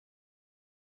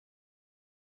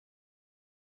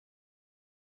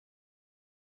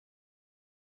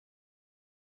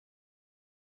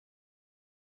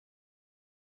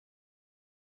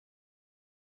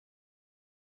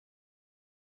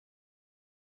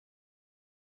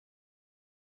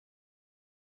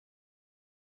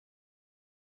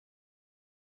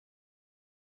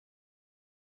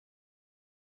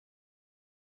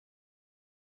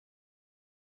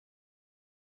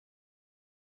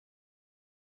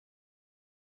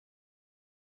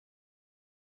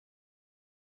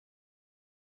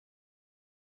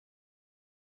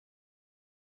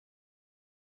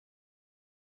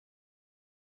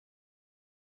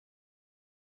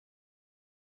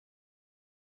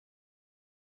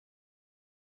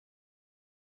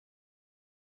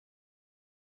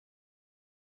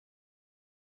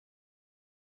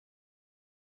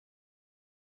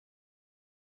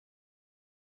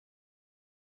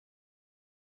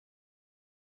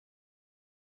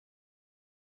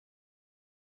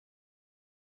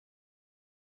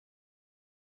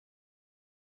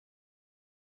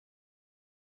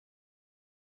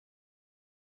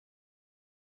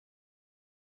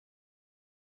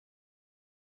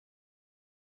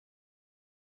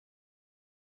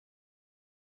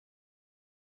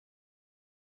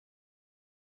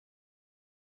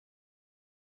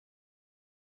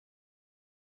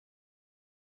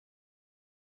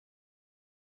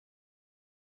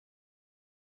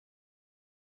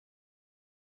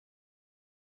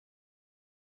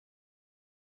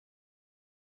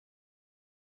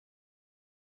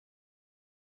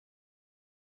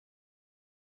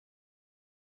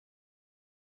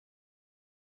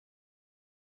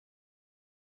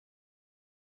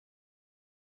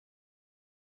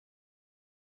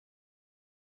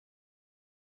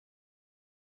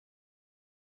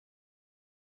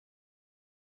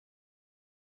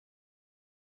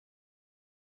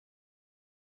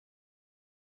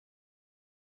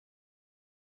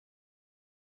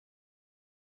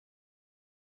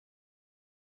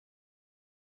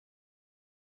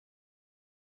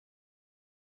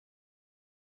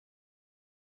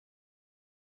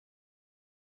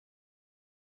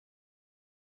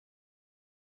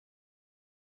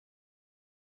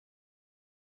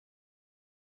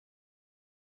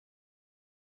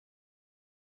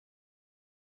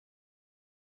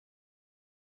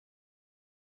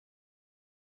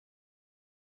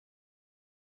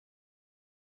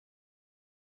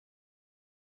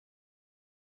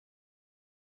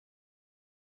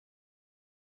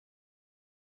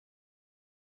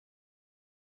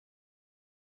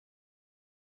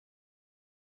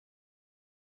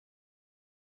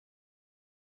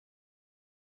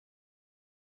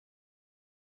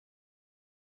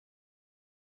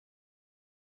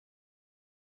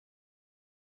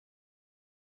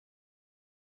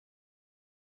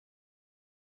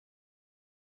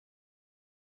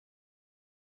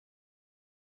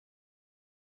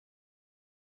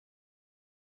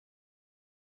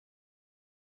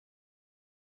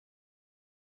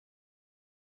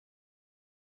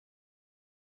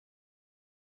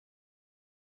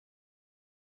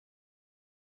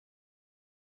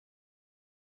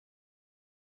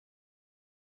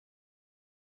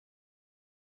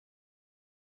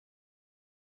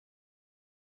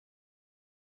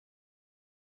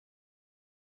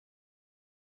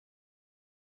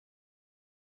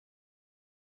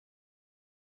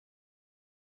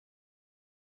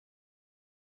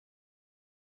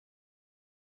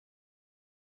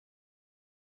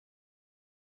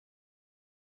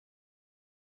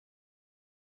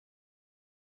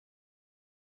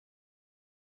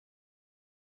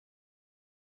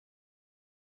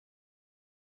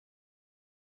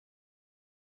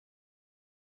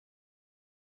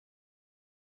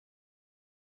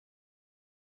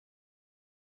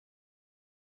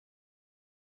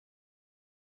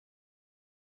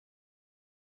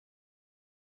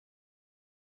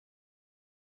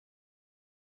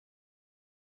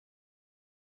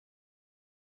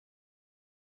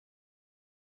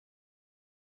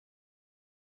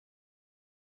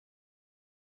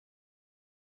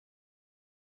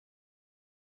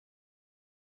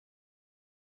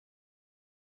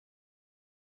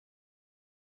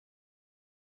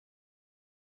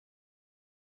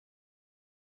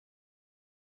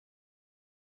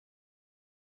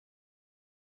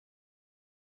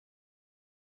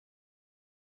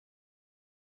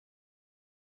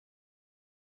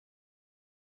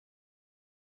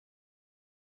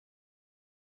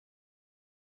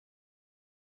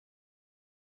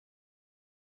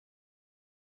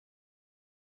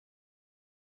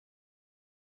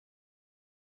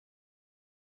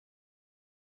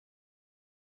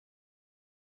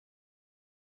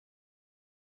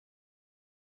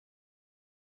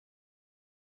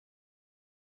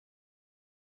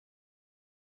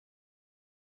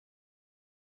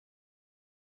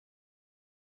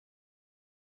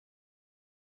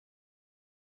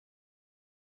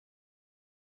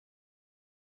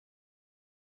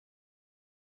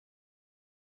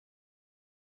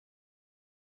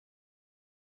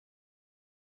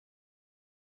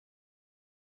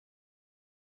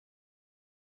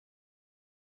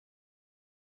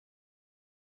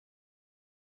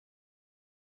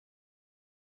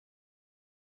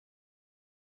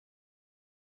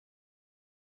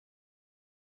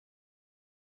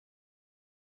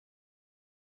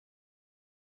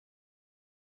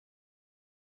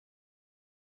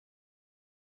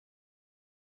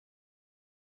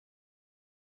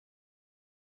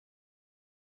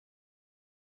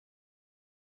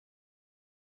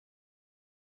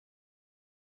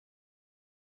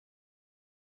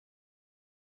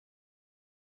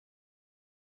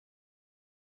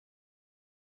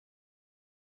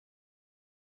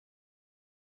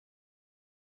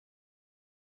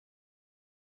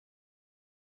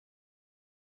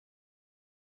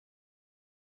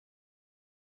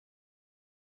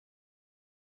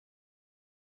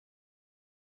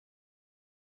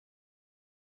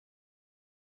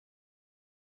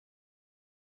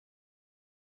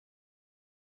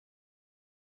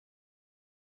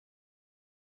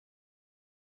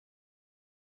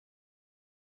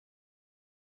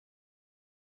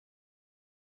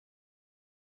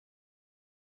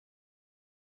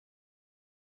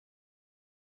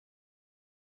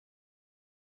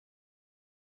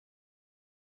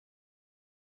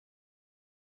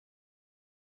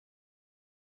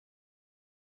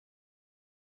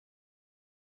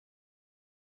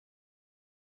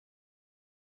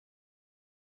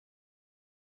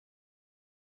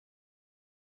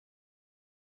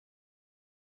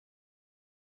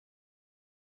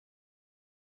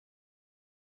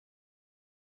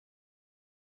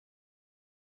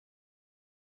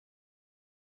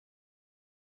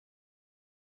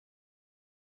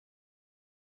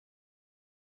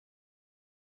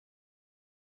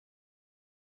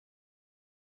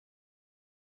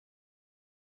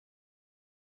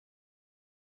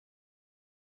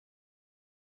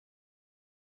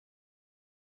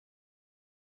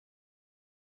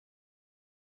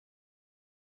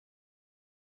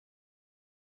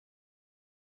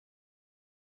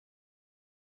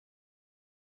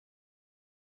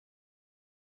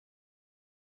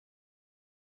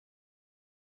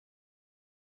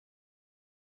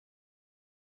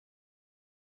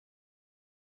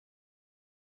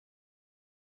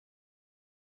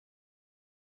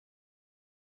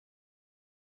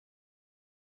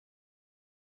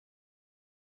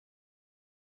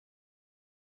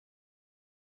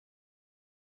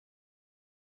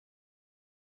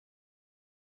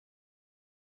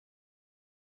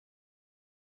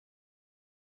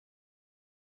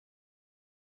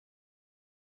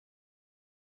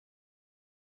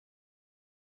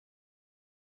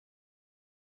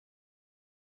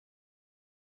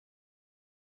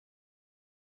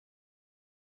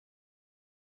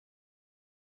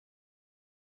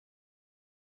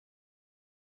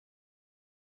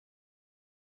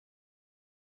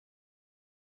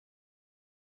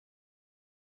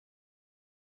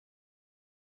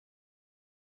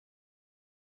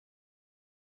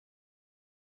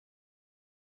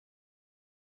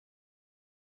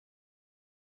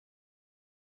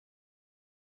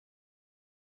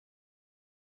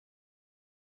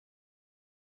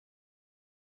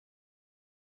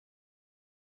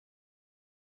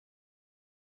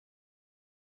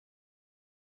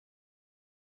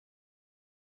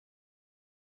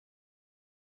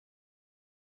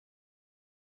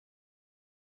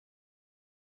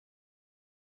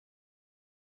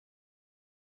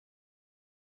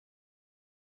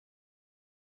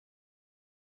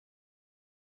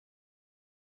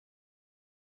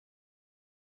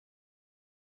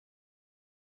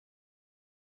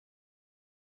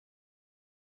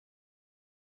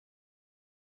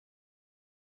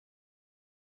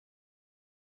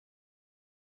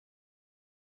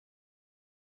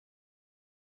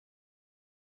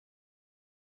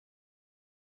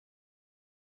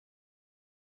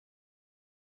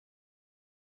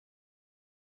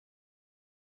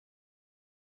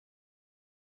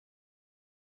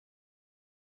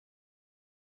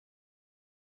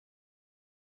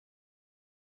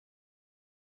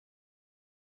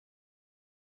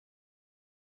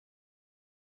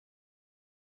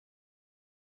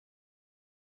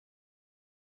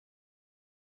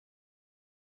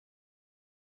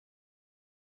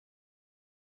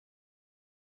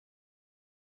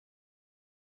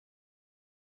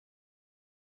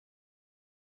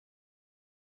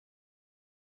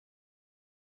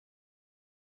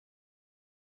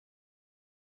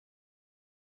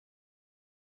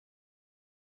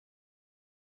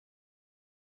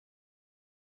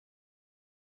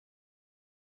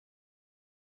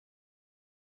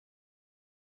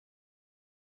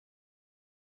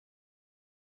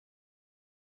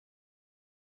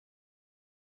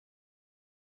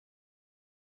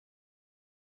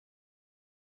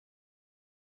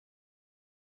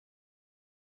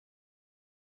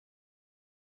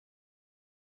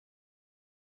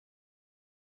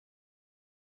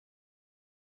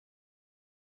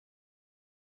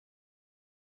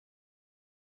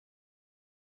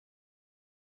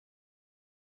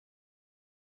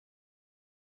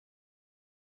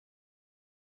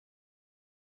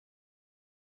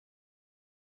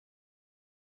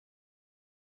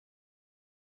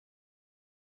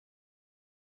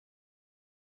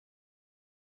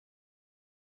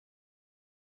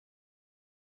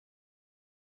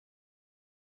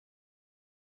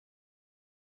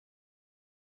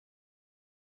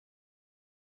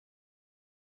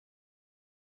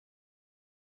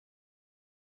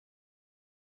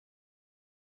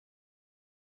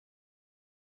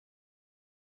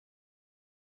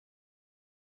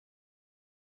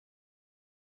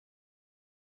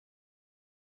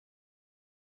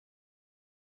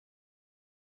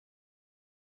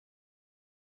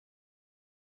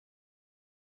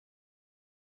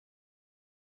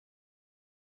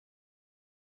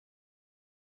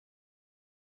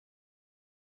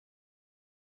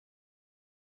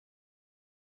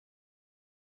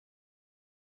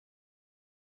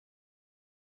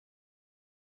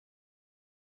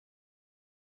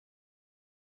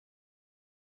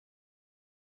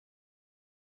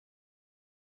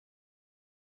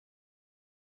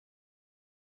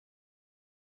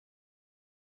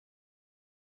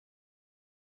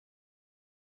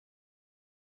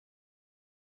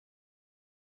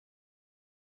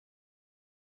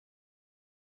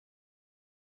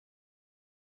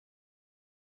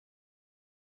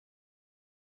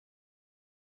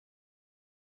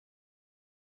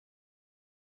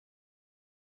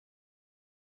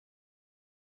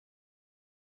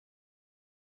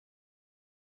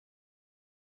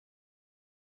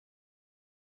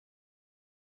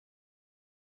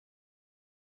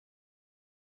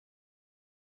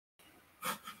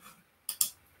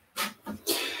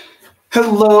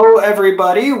Hello,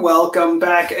 everybody. Welcome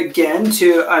back again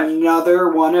to another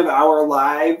one of our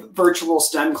live virtual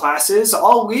STEM classes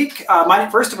all week.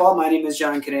 First of all, my name is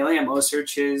John Canale. I'm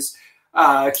OSearch's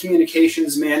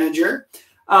communications manager.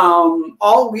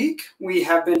 All week, we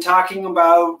have been talking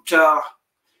about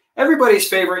everybody's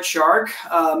favorite shark,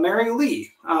 Mary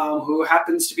Lee, who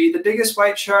happens to be the biggest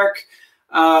white shark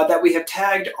that we have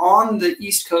tagged on the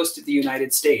east coast of the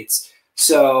United States.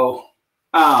 So,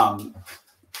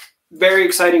 very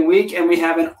exciting week, and we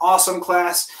have an awesome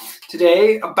class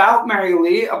today about Mary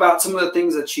Lee, about some of the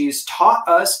things that she's taught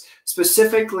us,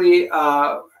 specifically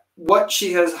what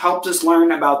she has helped us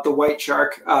learn about the white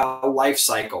shark life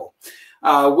cycle.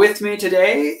 With me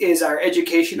today is our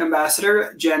education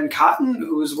ambassador, Jen Cotton,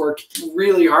 who's worked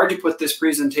really hard to put this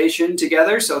presentation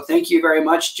together. So thank you very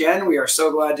much, Jen. We are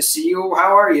so glad to see you.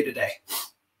 How are you today?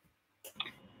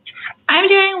 I'm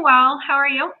doing well. How are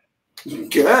you?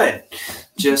 Good.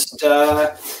 Just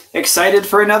excited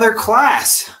for another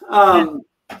class.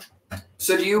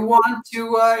 So do you want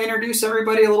to introduce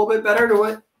everybody a little bit better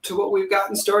to what we've got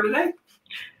in store today?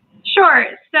 Sure.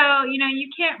 So, you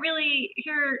can't really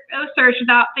hear OSearch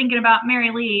without thinking about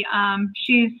Mary Lee.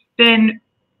 She's been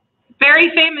very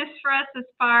famous for us as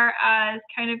far as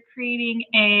kind of creating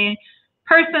a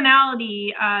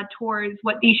personality towards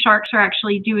what these sharks are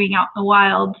actually doing out in the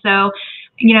wild. So,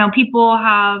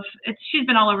 people she's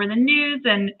been all over the news,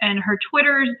 and her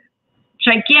Twitter's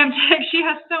gigantic. She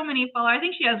has so many followers. I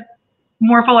think she has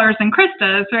more followers than Chris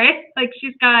does, right? Like,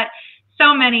 she's got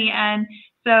so many. And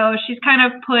so she's kind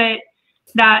of put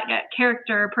that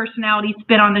character personality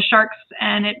spin on the sharks.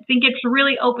 And I think it's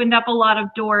really opened up a lot of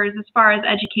doors as far as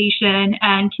education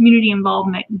and community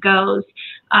involvement goes,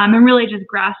 and really just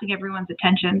grasping everyone's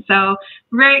attention. So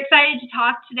we're very excited to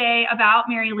talk today about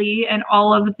Mary Lee and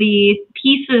all of the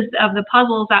pieces of the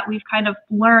puzzles that we've kind of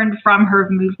learned from her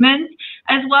movements,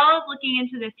 as well as looking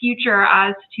into the future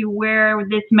as to where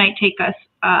this might take us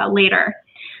later.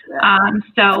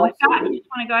 So with that, I just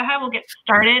want to go ahead. We'll get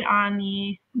started on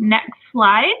the next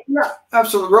slide. Yeah,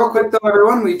 absolutely. Real quick, though,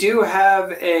 everyone, we do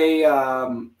have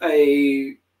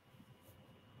a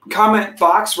comment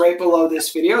box right below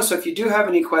this video. So if you do have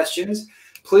any questions,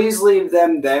 please leave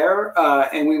them there,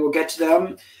 and we will get to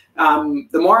them.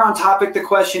 The more on topic the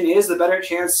question is, the better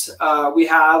chance we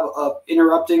have of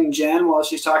interrupting Jen while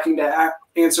she's talking to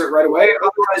answer it right away.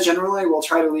 Otherwise, generally, we'll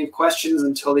try to leave questions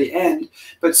until the end.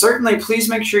 But certainly, please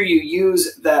make sure you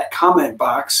use that comment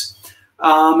box.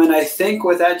 And I think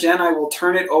with that, Jen, I will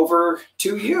turn it over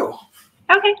to you.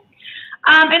 Okay.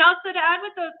 And also to add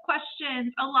with those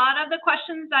questions, a lot of the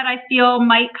questions that I feel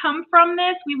might come from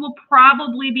this, we will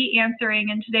probably be answering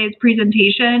in today's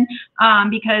presentation,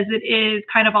 because it is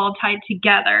kind of all tied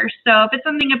together. So if it's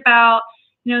something about,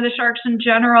 the sharks in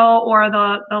general, or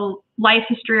the life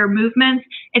history or movements,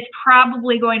 it's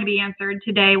probably going to be answered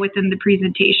today within the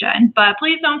presentation. But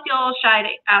please don't feel shy to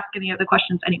ask any of the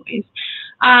questions anyways.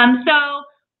 So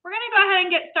we're going to go ahead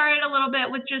and get started a little bit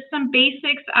with just some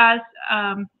basics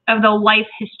of the life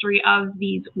history of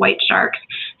these white sharks.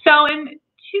 So in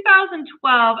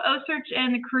 2012, OSearch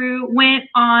and the crew went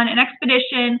on an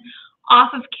expedition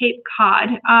off of Cape Cod.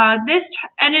 This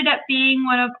ended up being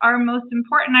one of our most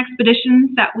important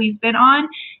expeditions that we've been on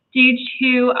due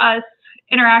to us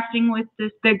interacting with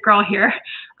this big girl here.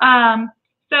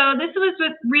 So this was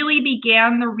what really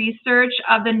began the research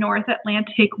of the North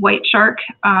Atlantic white shark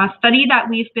study that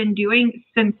we've been doing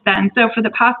since then. So for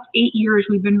the past 8 years,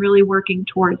 we've been really working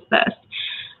towards this.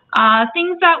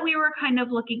 Things that we were kind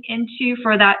of looking into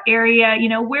for that area,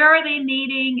 where are they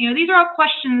mating? These are all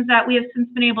questions that we have since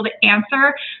been able to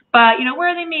answer, but, where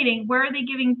are they mating? Where are they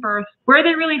giving birth? Where are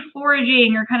they really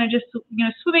foraging, or kind of just,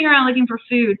 swimming around looking for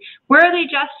food? Where are they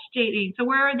gestating? So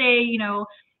where are they,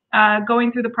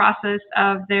 going through the process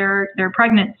of their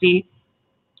pregnancy?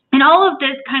 And all of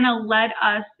this kind of led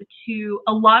us to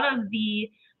a lot of the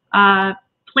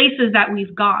places that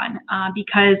we've gone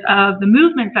because of the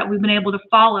movements that we've been able to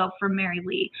follow from Mary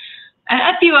Lee. And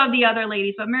a few of the other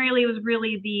ladies, but Mary Lee was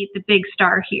really the big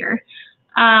star here.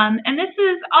 And this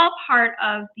is all part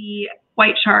of the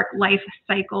white shark life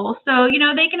cycle. So,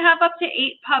 they can have up to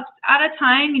 8 pups at a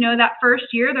time. That first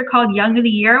year, they're called Young of the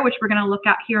Year, which we're going to look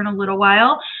at here in a little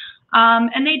while.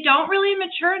 And they don't really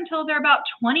mature until they're about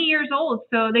 20 years old.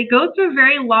 So they go through a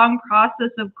very long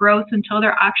process of growth until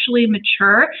they're actually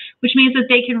mature, which means that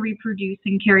they can reproduce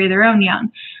and carry their own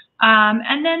young.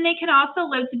 And then they can also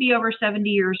live to be over 70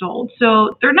 years old.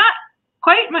 So they're not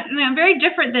quite much, very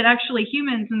different than actually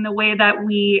humans in the way that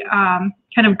we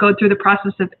kind of go through the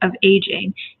process of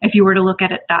aging, if you were to look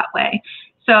at it that way.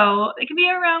 So it can be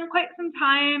around quite some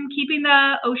time, keeping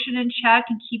the ocean in check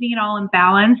and keeping it all in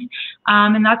balance.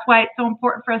 And that's why it's so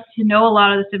important for us to know a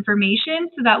lot of this information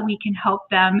so that we can help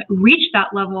them reach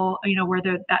that level, you know, where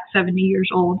they're that 70 years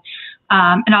old.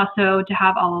 And also to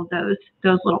have all of those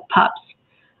little pups.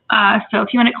 So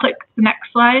if you want to click the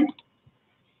next slide.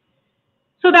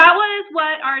 So that was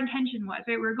what our intention was,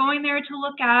 right? We were going there to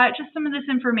look at just some of this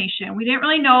information. We didn't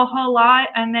really know a whole lot,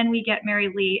 and then we get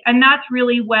Mary Lee. And that's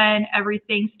really when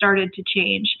everything started to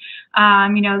change.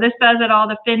 You know, this says it all,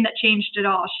 the fin that changed it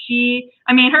all.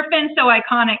 I mean, her fin's so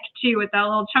iconic too, with that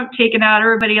little chunk taken out.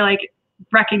 Everybody like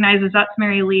recognizes that's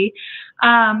Mary Lee.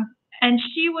 And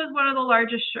she was one of the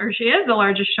largest, or she is the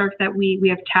largest shark that we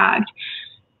have tagged.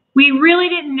 We really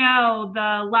didn't know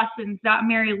the lessons that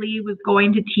Mary Lee was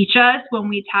going to teach us when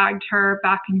we tagged her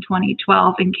back in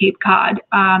 2012 in Cape Cod.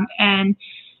 And,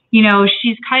 you know,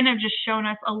 she's kind of just shown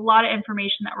us a lot of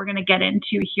information that we're going to get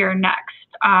into here next.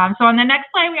 So on the next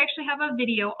slide, we actually have a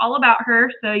video all about her.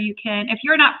 So you can, if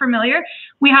you're not familiar,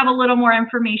 we have a little more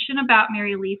information about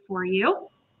Mary Lee for you.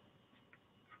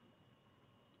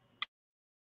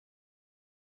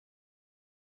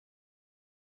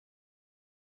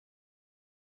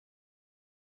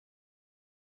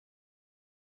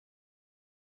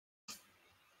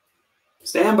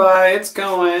 Stand by, it's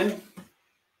going.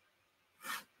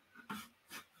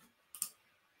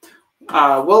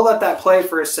 We'll let that play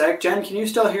for a sec. Jen, can you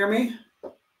still hear me?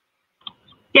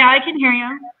 Yeah, I can hear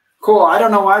you. Cool. I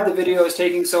don't know why the video is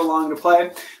taking so long to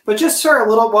play, but just for a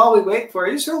little, while we wait for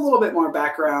it, just for a little bit more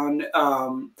background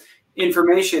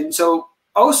information. So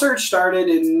OCEARCH started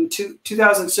in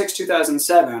 2006,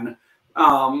 2007,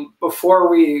 and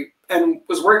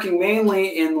was working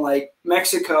mainly in like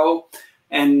Mexico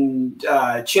and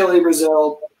Chile,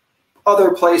 Brazil,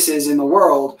 other places in the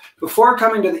world before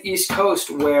coming to the East Coast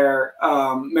where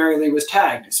Mary Lee was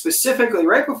tagged. Specifically,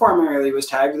 right before Mary Lee was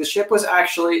tagged, the ship was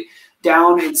actually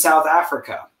down in South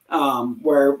Africa,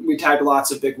 where we tagged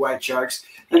lots of big white sharks.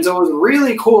 And so it was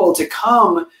really cool to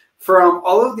come from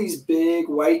all of these big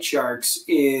white sharks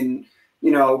in,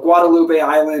 you know, Guadalupe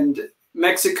Island,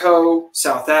 Mexico,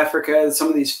 South Africa, some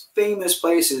of these famous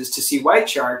places to see white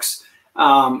sharks.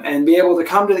 And be able to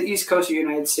come to the East Coast of the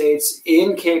United States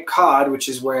in Cape Cod, which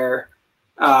is where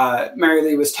Mary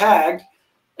Lee was tagged,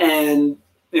 and,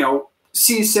 you know,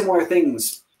 see similar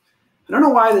things. I don't know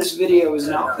why this video is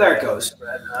not. There it goes.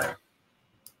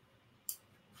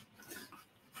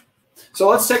 So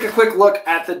let's take a quick look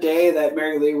at the day that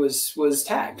Mary Lee was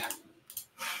tagged.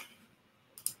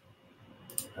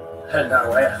 Head that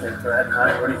way, I think, for that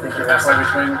night. What do you think you're halfway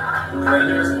between? Right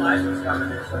here, some lights was coming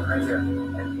this one right here.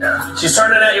 Yeah. She's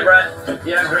turning at you, Brett.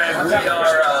 Yeah, Greg, we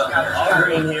are all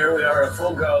green here. We are a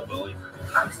full go. Big,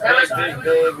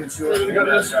 and sure. We're going to go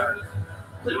to this side.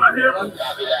 Right here.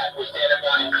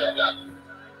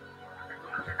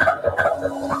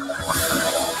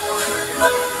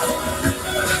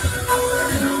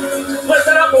 Split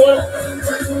that up a little.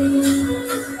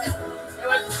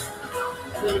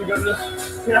 We're going to go to this.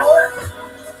 You know what?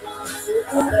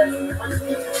 All right,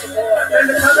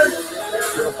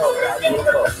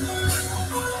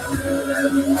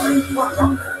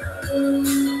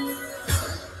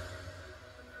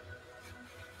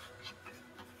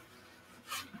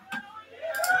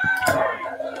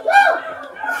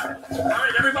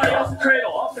 everybody off the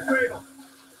cradle, off the cradle.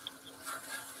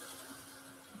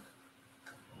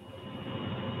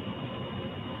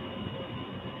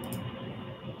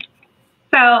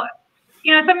 So,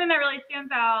 you know, something that really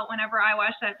stands out whenever I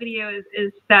watch that video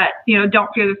is that, you know, don't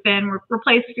fear the fin,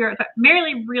 replace fear. Mary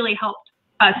Lee really helped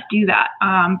us do that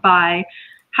by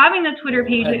having the Twitter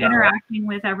page and interacting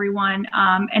with everyone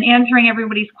and answering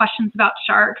everybody's questions about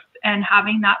sharks and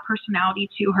having that personality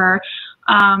to her.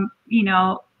 You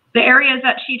know, the areas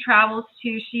that she travels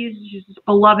to, she's just a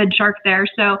beloved shark there.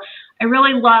 So I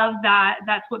really love that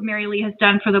that's what Mary Lee has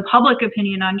done for the public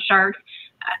opinion on sharks,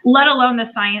 let alone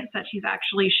the science that she's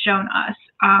actually shown us.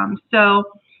 So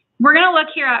we're going to look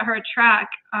here at her track.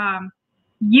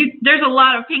 There's a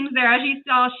lot of things there. As you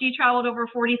saw, she traveled over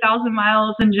 40,000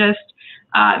 miles in just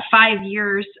 5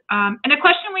 years. And a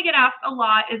question we get asked a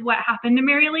lot is what happened to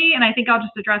Mary Lee, and I think I'll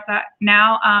just address that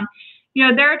now. You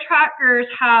know, their trackers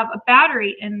have a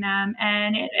battery in them,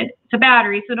 and it's a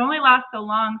battery, so it only lasts so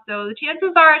long. So the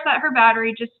chances are is that her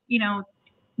battery just, you know,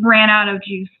 ran out of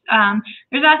juice.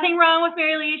 There's nothing wrong with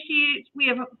Mary Lee. We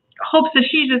have hopes that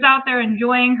she's just out there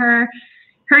enjoying her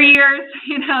years,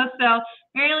 you know. So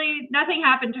Mary Lee, nothing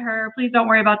happened to her. Please don't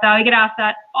worry about that. I get asked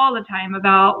that all the time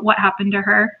about what happened to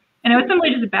her, and it was simply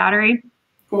just a battery.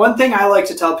 One thing I like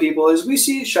to tell people is we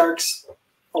see sharks,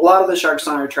 a lot of the sharks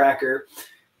on our tracker,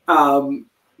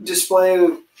 display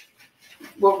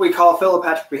what we call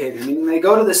philopathic behavior, meaning they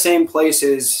go to the same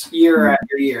places year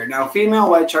after year. Now, female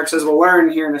white sharks, as we'll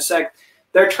learn here in a sec,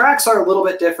 their tracks are a little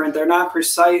bit different. They're not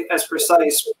as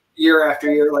precise year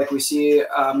after year like we see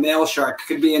a male shark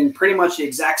could be in pretty much the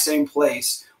exact same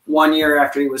place 1 year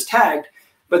after he was tagged,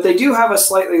 but they do have a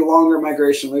slightly longer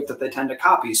migration loop that they tend to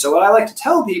copy. So what I like to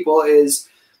tell people is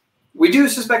we do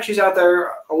suspect she's out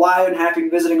there alive and happy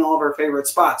and visiting all of her favorite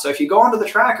spots. So if you go onto the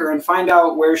tracker and find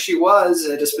out where she was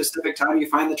at a specific time, you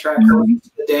find the tracker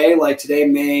the day, like today,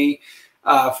 May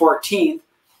 14th,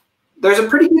 there's a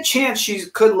pretty good chance she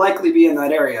could likely be in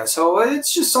that area. So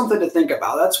it's just something to think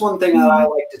about. That's one thing that I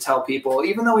like to tell people.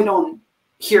 Even though we don't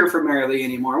hear from Mary Lee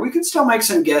anymore, we can still make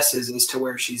some guesses as to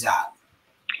where she's at.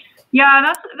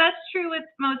 Yeah, that's true with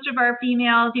most of our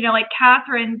females. You know, like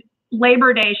Catherine,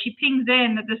 Labor Day, she pings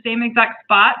in at the same exact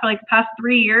spot for like the past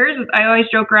 3 years. I always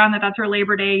joke around that that's her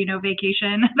Labor Day, you know,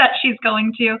 vacation that she's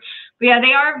going to. But yeah,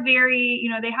 they are very, you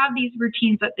know, they have these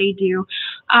routines that they do,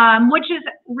 which is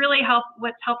really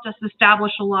what's helped us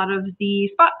establish a lot of the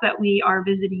spots that we are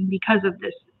visiting because of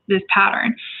this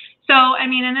pattern. So, I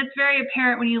mean, and it's very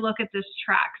apparent when you look at this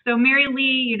track. So Mary Lee,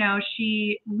 you know,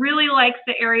 she really likes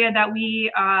the area that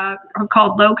we are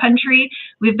called Low Country.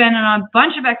 We've been on a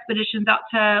bunch of expeditions out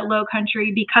to Low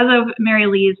Country because of Mary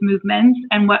Lee's movements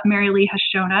and what Mary Lee has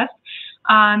shown us.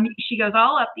 She goes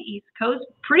all up the East Coast,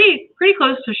 pretty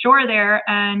close to shore there,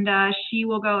 and she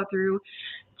will go through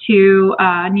to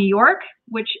New York,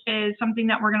 which is something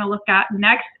that we're going to look at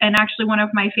next. And actually one of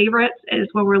my favorites is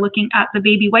when we're looking at the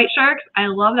baby white sharks. I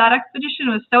love that expedition.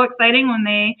 It was so exciting when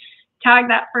they tagged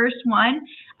that first one.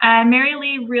 And Mary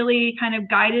Lee really kind of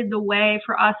guided the way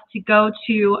for us to go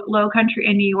to Low Country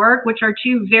and New York, which are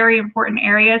two very important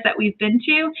areas that we've been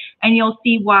to. And you'll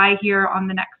see why here on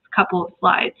the next couple of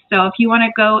slides. So if you want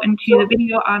to go into the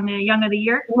video on the Young of the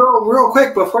Year. Real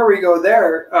quick, before we go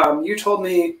there, you told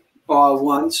me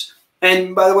once,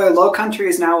 and by the way, Low Country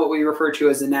is now what we refer to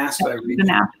as the NASPA region.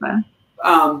 The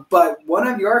NASPA. But one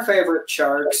of your favorite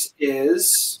sharks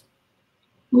is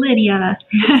Lydia.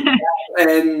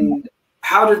 And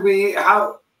how did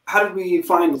we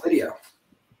find Lydia?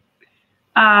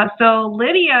 So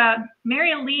Lydia,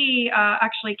 Mary Lee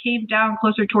actually came down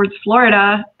closer towards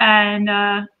Florida, and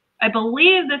I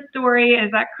believe the story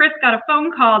is that Chris got a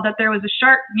phone call that there was a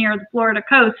shark near the Florida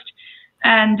coast.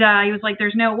 And he was like,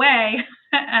 there's no way.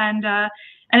 And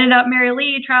ended up Mary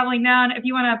Lee traveling down. If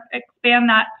you want to expand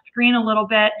that screen a little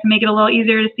bit to make it a little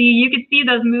easier to see, you could see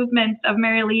those movements of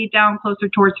Mary Lee down closer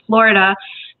towards Florida.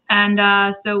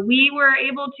 And so we were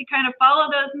able to kind of follow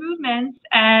those movements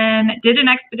and did an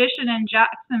expedition in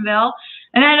Jacksonville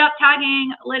and ended up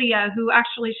tagging Lydia, who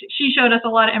actually, she showed us a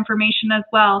lot of information as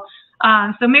well.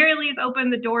 So Mary Lee's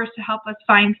opened the doors to help us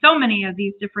find so many of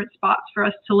these different spots for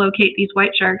us to locate these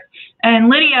white sharks. And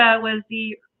Lydia was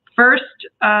the first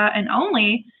and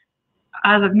only,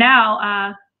 as of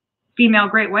now, female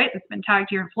great white that's been tagged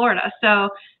here in Florida. So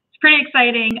it's pretty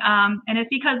exciting, and it's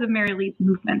because of Mary Lee's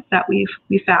movements that we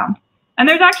found. And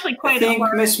there's actually quite I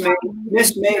think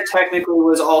Miss May technically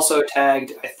was also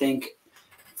tagged, I think,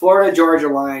 Florida-Georgia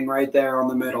line right there on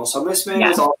the middle. So Miss May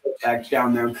is also tagged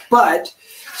down there. But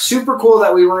super cool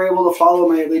that we were able to follow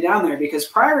Mary Lee down there, because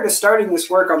prior to starting this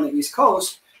work on the East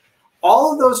Coast,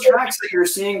 all of those tracks that you're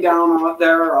seeing down out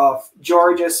there of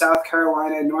Georgia, South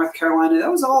Carolina, North Carolina, that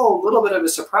was all a little bit of a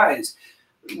surprise.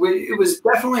 It was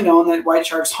definitely known that white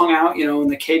sharks hung out, you know, in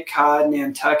the Cape Cod,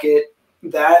 Nantucket,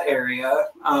 that area.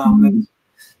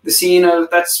 The scene of,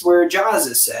 that's where Jaws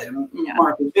is set,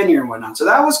 Martha's Vineyard and whatnot. So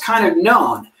that was kind of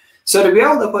known. So to be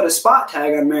able to put a spot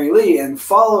tag on Mary Lee and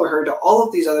follow her to all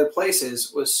of these other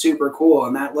places was super cool.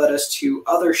 And that led us to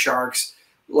other sharks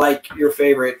like your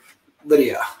favorite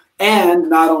Lydia. And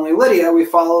not only Lydia, we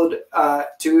followed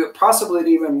to possibly an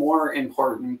even more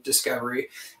important discovery,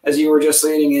 as you were just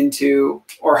leading into,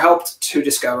 or helped to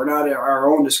discover, not our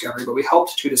own discovery, but we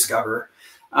helped to discover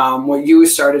what you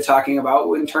started talking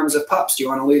about in terms of pups. Do you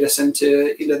want to lead us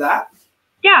into that?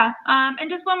 Yeah, and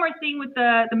just one more thing with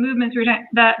the movements,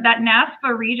 that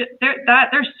NASPA region,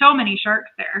 there's so many sharks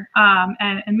there,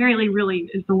 and Mary Lee really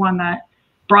is the one that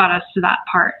brought us to that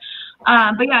part.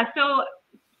 But yeah, so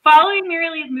following Mary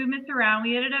Lee's movements around,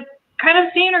 we ended up kind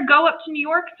of seeing her go up to New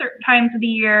York certain times of the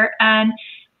year and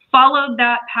followed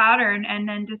that pattern, and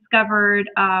then discovered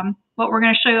what we're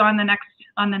going to show you on the next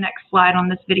slide on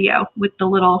this video with the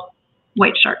little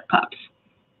white shark pups.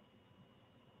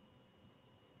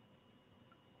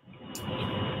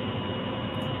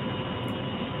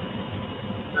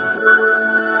 Or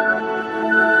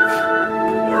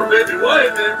baby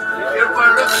white, man. You can't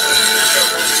find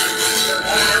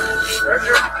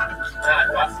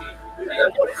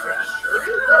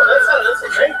That's a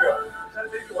baby girl. Is that a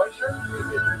baby white shark?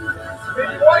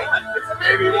 Baby white. It's a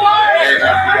baby white. Hey, we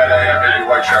got a baby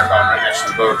white shark on right next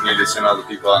to the boat. We need to send all the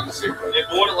people out to see it. They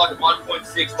bought it like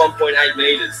 1.6, 1.8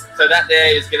 meters. So that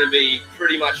there is going to be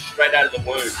pretty much straight out of the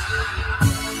womb.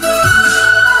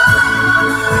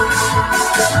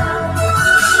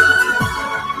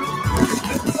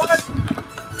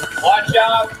 White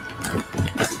shark.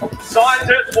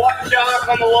 Scientist, white shark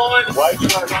on the line. White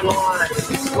shark on the line.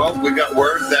 Well, we got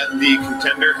word that the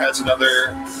contender has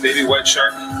another baby white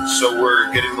shark, so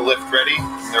we're getting the lift ready.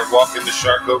 They're walking the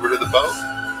shark over to the boat.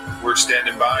 We're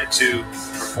standing by to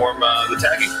perform the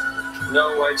tagging.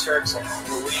 No white sharks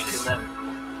will leave in them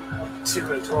 2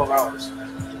 to 12 hours.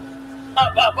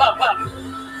 Up, up, up, up.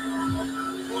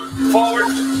 Forward.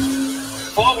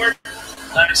 Forward.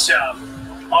 Nice job.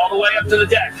 All the way up to the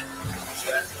deck.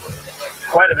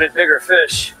 Quite a bit bigger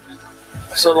fish.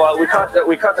 So we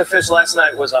caught the fish last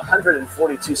night was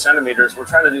 142 centimeters. We're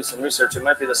trying to do some research. It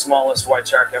might be the smallest white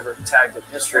shark ever tagged in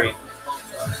history.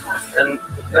 And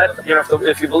that, you know,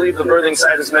 if you believe the birthing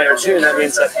site is May or June, that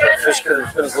means that the fish could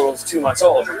have been as little as 2 months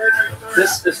old.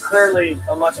 This is clearly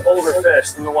a much older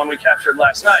fish than the one we captured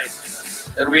last night.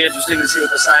 It'll be interesting to see what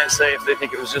the science say, if they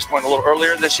think it was just born a little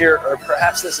earlier this year, or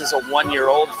perhaps this is a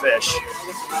 1-year-old fish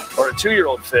or a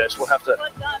 2-year-old fish. We'll have to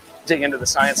dig into the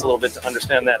science a little bit to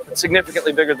understand that. It's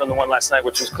significantly bigger than the one last night,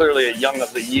 which was clearly a young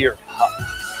of the year pup.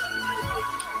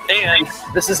 And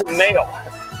this is a male.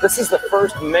 This is the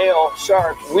first male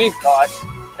shark we've caught,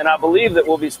 and I believe that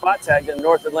will be spot tagged in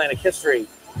North Atlantic history.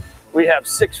 We have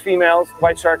 6 females,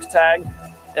 white sharks tagged,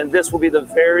 and this will be the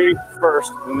very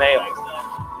first male.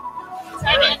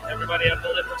 Right, everybody have the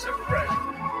lip except for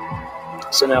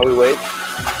Brett. So now we wait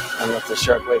and let the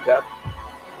shark wake up.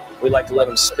 We like to let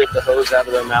them spit the hose out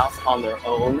of their mouth on their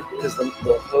own, because the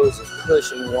hose is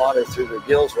pushing water through their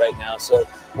gills right now. So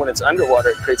when it's underwater,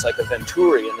 it creates like a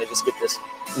venturi, and they just get this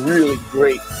really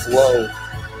great flow.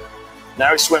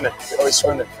 Now he's swimming. Oh, he's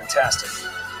swimming. Fantastic.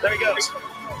 There he goes.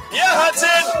 Yeah,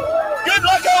 Hudson. Good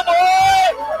luck, old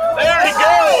boy. There he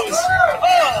goes.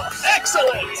 Oh,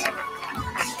 excellent.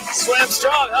 Swam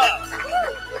strong, huh?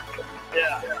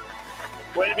 Yeah.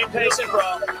 Way to be patient,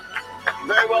 bro.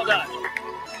 Very well done.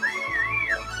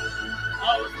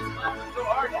 Oh, this is so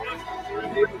hard.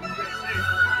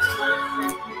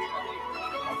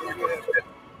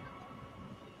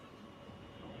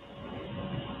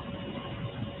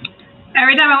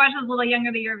 Every time I watch those little Young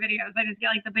of the Year videos, I just get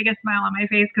like the biggest smile on my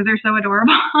face because they're so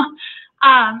adorable.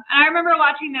 And I remember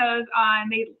watching those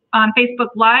on Facebook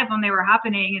Live when they were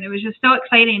happening, and it was just so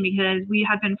exciting because we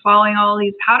had been following all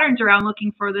these patterns around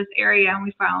looking for this area, and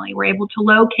we finally were able to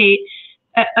locate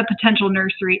a potential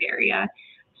nursery area.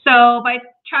 So by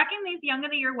tracking these Young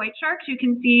of the Year white sharks, you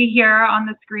can see here on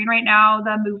the screen right now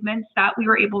the movements that we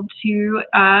were able to,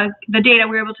 the data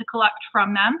we were able to collect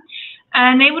from them.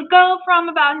 And they would go from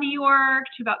about New York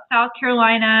to about South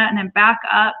Carolina and then back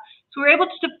up. So we were able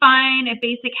to define a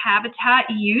basic habitat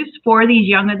use for these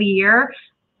Young of the Year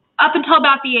up until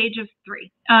about the age of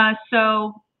 3.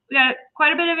 So we got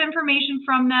quite a bit of information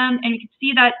from them, and you can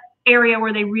see that area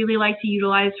where they really like to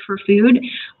utilize for food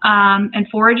and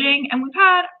foraging. And we've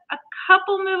had a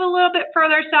couple move a little bit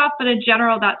further south, but in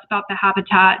general, that's about the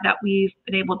habitat that we've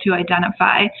been able to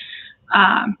identify.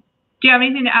 Do you have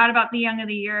anything to add about the Young of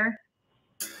the Year?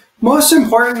 Most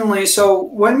importantly, so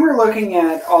when we're looking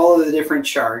at all of the different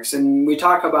sharks and we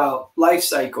talk about life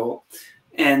cycle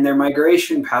and their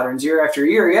migration patterns year after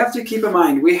year, you have to keep in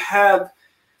mind we have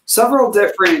several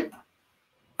different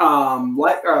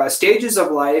stages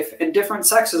of life and different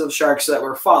sexes of sharks that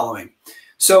we're following.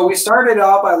 So we started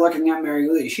out by looking at Mary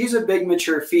Lee. She's a big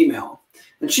mature female,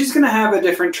 and she's going to have a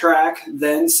different track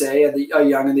than, say, a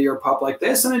Young of the Year pup like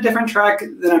this, and a different track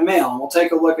than a male. And we'll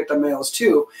take a look at the males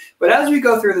too. But as we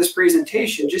go through this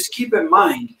presentation, just keep in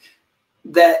mind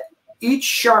that each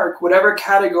shark, whatever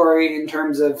category in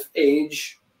terms of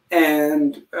age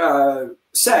and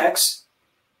sex,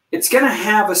 it's going to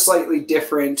have a slightly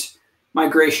different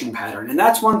migration pattern. And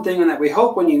that's one thing that we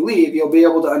hope when you leave, you'll be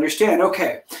able to understand,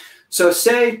 okay, so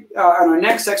say on our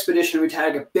next expedition, we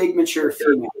tag a big mature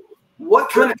female. What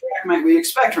kind of track might we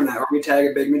expect from that? Or we tag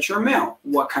a big mature male.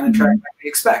 What kind of track might we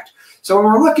expect? So when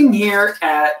we're looking here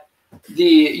at the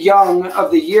Young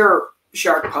of the Year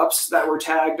shark pups that were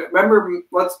tagged, remember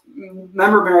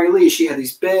Mary Lee, she had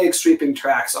these big sweeping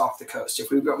tracks off the coast. If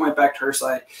we went back to her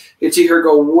slide, you'd see her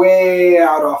go way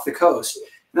out off the coast.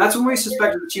 And that's when we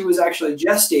suspected that she was actually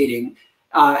gestating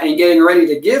and getting ready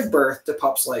to give birth to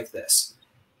pups like this.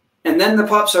 And then the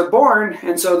pups are born,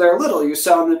 and so they're little. You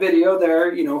saw in the video,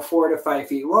 they're 4 to 5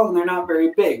 feet long. They're not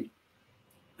very big.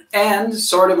 And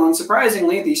sort of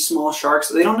unsurprisingly, these small sharks,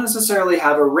 they don't necessarily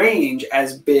have a range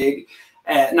as big,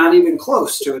 not even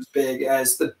close to as big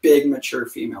as the big mature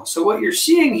female. So what you're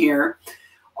seeing here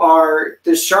are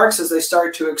the sharks, as they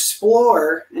start to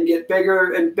explore and get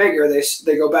bigger and bigger,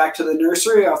 they go back to the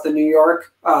nursery off the New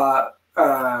York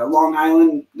Long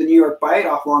Island, the New York Bight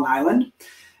off Long Island.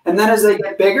 And then as they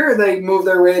get bigger, they move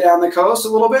their way down the coast a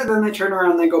little bit, and then they turn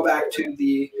around and they go back to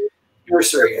the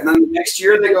nursery. And then the next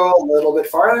year they go a little bit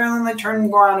farther, and then they turn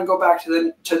and go around and go back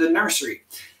to the nursery.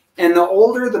 And the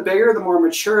older, the bigger, the more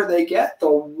mature they get, the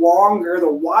longer,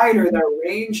 the wider their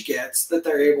range gets that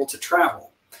they're able to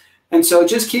travel. And so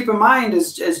just keep in mind,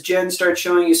 as Jen starts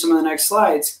showing you some of the next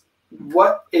slides,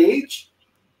 what age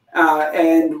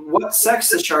and what sex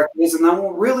the shark is, and then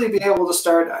we'll really be able to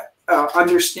start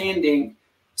understanding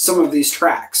some of these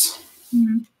tracks.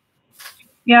 Mm-hmm.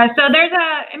 Yeah, so there's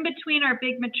in between our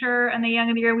big mature and the young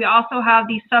of the year, we also have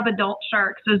these sub-adult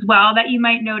sharks as well that you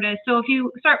might notice. So if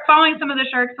you start following some of the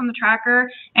sharks on the tracker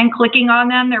and clicking on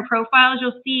them, their profiles,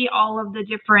 you'll see all of the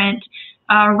different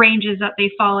ranges that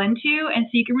they fall into. And so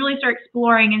you can really start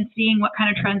exploring and seeing what kind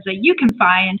of trends that you can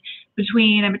find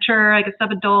between a mature, like a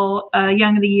sub-adult,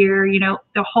 young of the year, you know,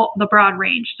 the broad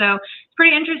range. So it's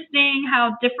pretty interesting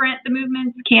how different the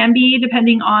movements can be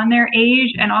depending on their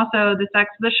age and also the sex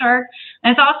of the shark.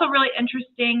 And it's also really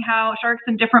interesting how sharks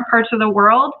in different parts of the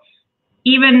world,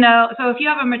 even though, so if you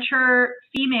have a mature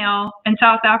female in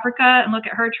South Africa and look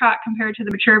at her track compared to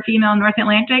the mature female in North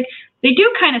Atlantic, they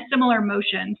do kind of similar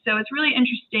motions. So it's really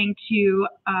interesting to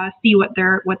see what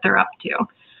they're up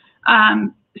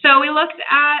to. So we looked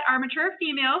at our mature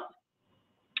females.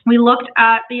 We looked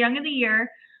at the young of the year.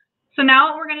 So now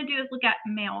what we're going to do is look at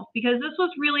males, because this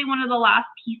was really one of the last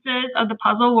pieces of the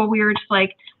puzzle where we were just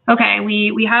like, okay,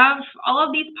 we have all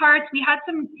of these parts. We had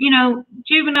some, you know,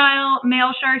 juvenile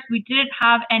male sharks. We didn't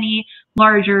have any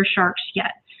larger sharks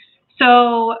yet.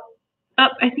 So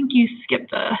I think you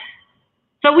skipped the,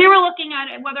 so we were looking at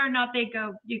it, whether or not they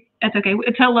go, it's okay,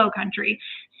 it's a low country.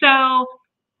 So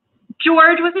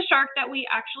George was a shark that we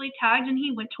actually tagged, and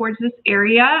he went towards this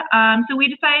area. So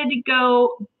we decided to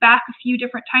go back a few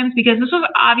different times because this was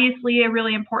obviously a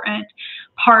really important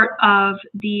part of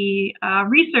the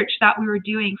research that we were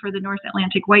doing for the North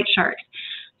Atlantic white sharks.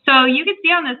 So you can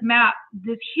see on this map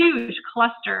this huge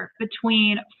cluster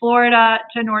between Florida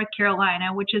to North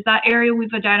Carolina, which is that area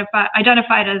we've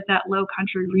identified as that low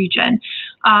country region.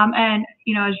 And,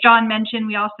 you know, as John mentioned,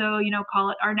 we also, you know,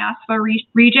 call it our NASFA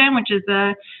region, which is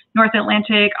the North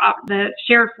Atlantic, the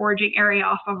shared foraging area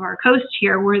off of our coast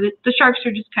here, where the sharks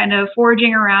are just kind of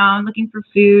foraging around, looking for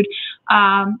food,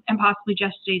 and possibly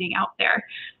gestating out there.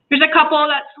 There's a couple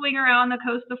that swing around the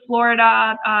coast of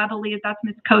Florida. I believe that's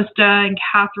Miss Costa and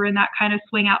Catherine that kind of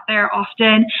swing out there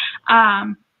often.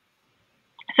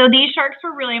 So these sharks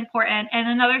were really important. And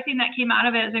another thing that came out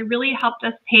of it is they really helped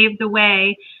us pave the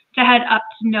way to head up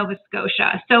to Nova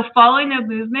Scotia. So following the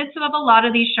movements of a lot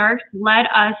of these sharks led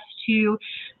us to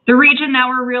the region that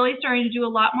we're really starting to do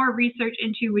a lot more research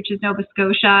into, which is Nova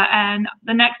Scotia. And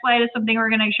the next slide is something we're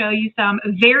going to show you some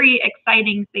very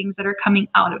exciting things that are coming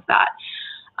out of that.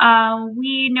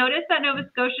 We noticed that Nova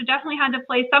Scotia definitely had to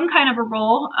play some kind of a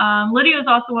role. Lydia was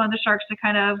also one of the sharks that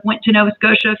kind of went to Nova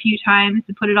Scotia a few times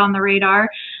to put it on the radar.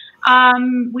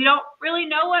 We don't really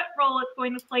know what role it's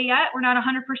going to play yet. We're not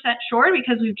 100% sure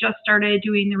because we've just started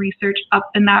doing the research up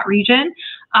in that region.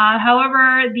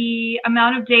 However, the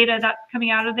amount of data that's coming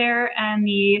out of there and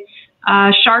the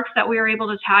sharks that we were able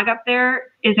to tag up there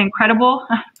is incredible.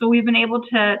 So we've been able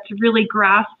to really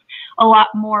grasp a lot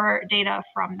more data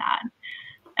from that.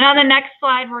 And on the next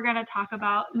slide, we're going to talk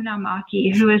about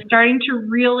Unamaki, who is starting to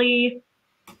really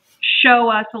show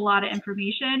us a lot of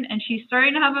information, and she's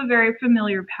starting to have a very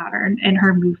familiar pattern in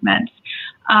her movements.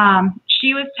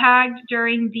 She was tagged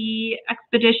during the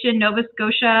expedition, Nova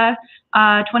Scotia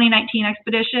 2019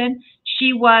 expedition.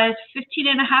 She was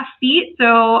 15.5 feet,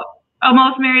 so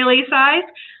almost Mary Lee size,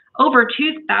 over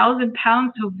 2,000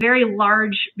 pounds, so very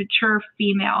large, mature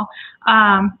female.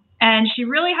 And she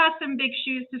really has some big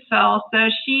shoes to fill. So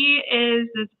she is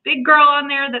this big girl on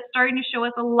there that's starting to show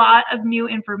us a lot of new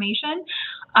information.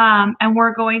 And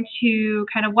we're going to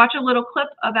kind of watch a little clip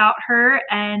about her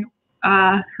and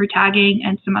her tagging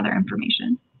and some other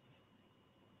information.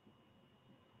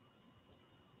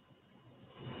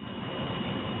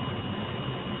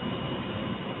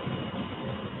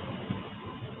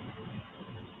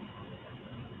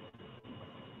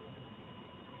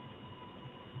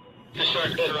 The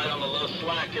shark bit right on the low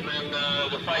slack, and then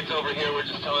the fight's over here. We're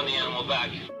just towing the animal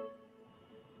back.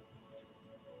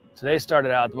 Today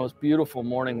started out the most beautiful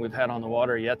morning we've had on the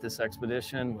water yet this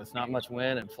expedition, with not much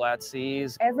wind and flat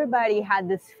seas. Everybody had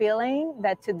this feeling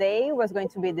that today was going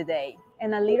to be the day.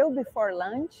 And a little before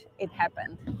lunch, it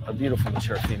happened. A beautiful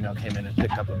mature female came in and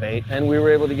picked up a bait, and we were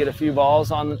able to get a few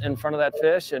balls in front of that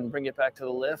fish and bring it back to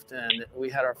the lift, and we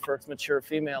had our first mature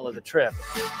female of the trip.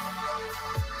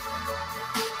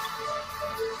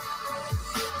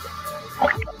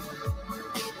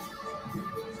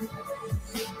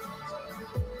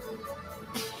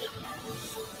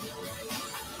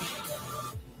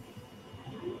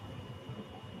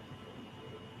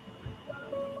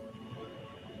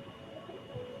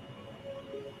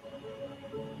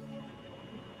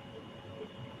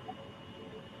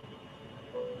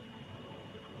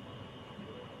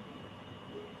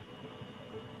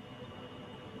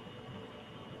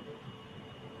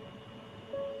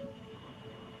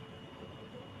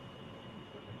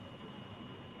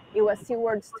 It was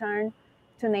SeaWorld's turn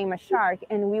to name a shark,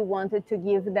 and we wanted to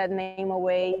give that name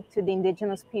away to the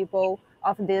indigenous people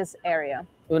of this area.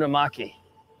 Unamaki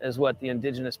is what the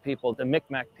indigenous people, the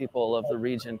Micmac people of the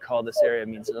region, call this area. It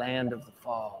means land of the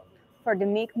fog. For the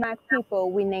Micmac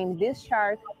people, we named this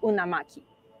shark Unamaki.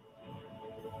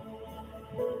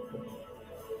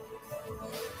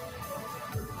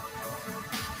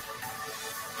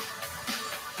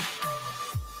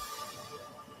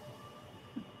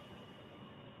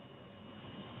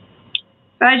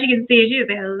 So as you can see, she is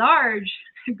a large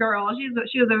girl.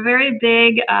 She was a very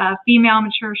big female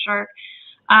mature shark.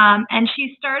 And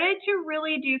she started to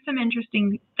really do some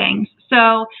interesting things.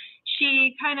 So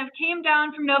she kind of came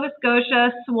down from Nova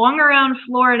Scotia, swung around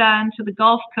Florida into the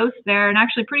Gulf Coast there, and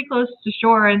actually pretty close to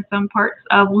shore in some parts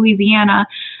of Louisiana,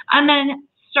 and then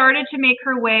started to make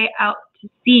her way out to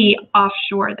sea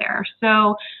offshore there.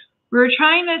 So we were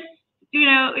trying to, you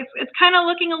know, it's kind of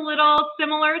looking a little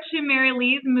similar to Mary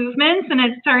Lee's movements, and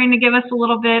it's starting to give us a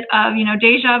little bit of, you know,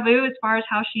 deja vu as far as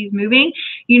how she's moving.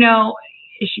 You know,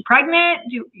 is she pregnant?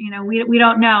 We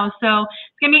don't know. So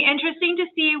it's going to be interesting to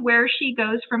see where she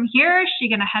goes from here. Is she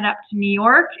going to head up to New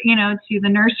York, you know, to the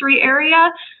nursery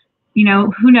area? You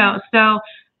know, who knows? So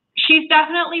she's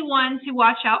definitely one to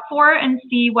watch out for and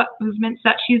see what movements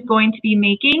that she's going to be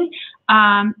making.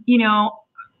 You know,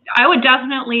 I would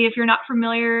definitely, if you're not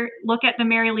familiar, look at the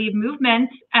Mary Lee movement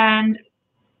and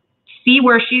see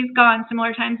where she's gone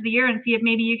similar times of the year, and see if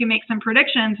maybe you can make some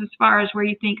predictions as far as where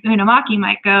you think Unamaki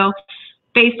might go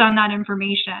based on that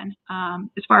information,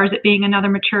 as far as it being another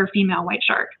mature female white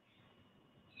shark.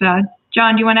 So,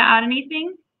 John, do you want to add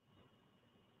anything?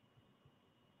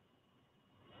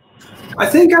 I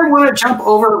think I want to jump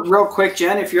over real quick,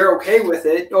 Jen, if you're okay with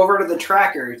it, over to the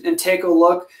tracker and take a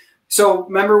look. So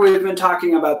remember, we've been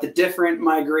talking about the different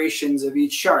migrations of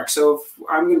each shark. So if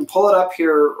I'm going to pull it up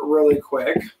here really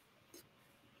quick.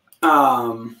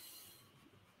 Hang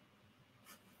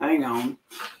on.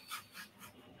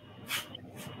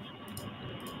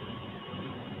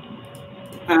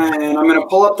 And I'm going to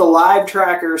pull up the live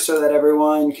tracker so that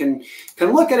everyone can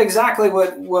look at exactly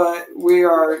what we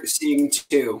are seeing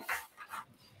too.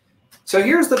 So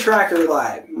here's the tracker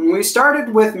live. We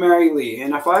started with Mary Lee,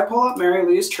 and if I pull up Mary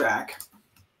Lee's track,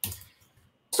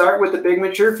 start with the big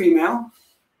mature female,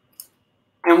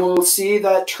 and we'll see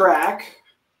that track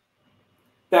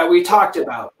that we talked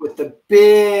about with the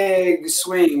big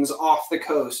swings off the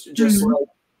coast, just like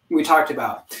we talked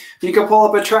about. You can pull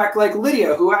up a track like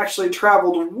Lydia, who actually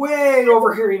traveled way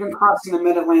over here, even crossing the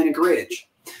Mid-Atlantic Ridge.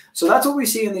 So that's what we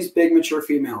see in these big mature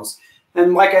females.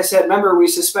 And like I said, remember, we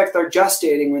suspect they're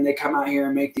gestating when they come out here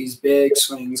and make these big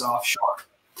swings offshore.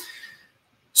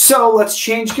 So let's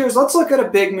change gears. Let's look at a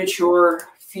big mature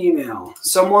female,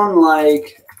 someone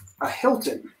like a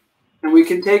Hilton. And we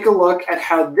can take a look at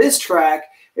how this track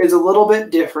is a little bit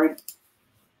different,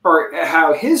 or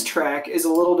how his track is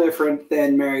a little different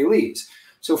than Mary Lee's.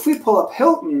 So if we pull up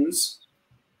Hilton's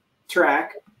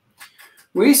track,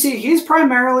 we see he's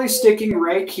primarily sticking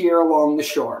right here along the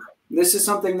shore. This is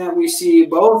something that we see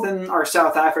both in our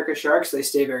South Africa sharks. They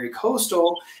stay very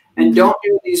coastal and don't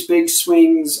do these big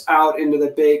swings out into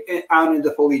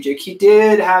the pelagic. He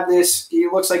did have this. He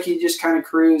looks like he just kind of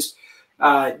cruised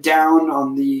down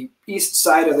on the east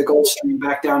side of the Gulf Stream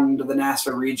back down into the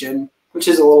Nassau region, which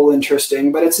is a little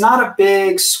interesting. But it's not a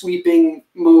big sweeping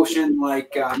motion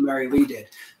like Mary Lee did.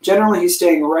 Generally, he's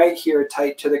staying right here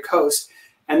tight to the coast.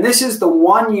 And this is the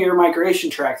 1 year migration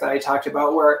track that I talked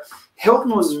about, where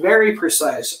Hilton was very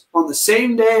precise. On the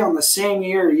same day, on the same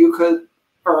year, you could,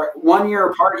 or 1 year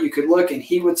apart, you could look, and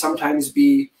he would sometimes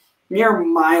be mere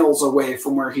miles away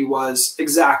from where he was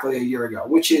exactly a year ago,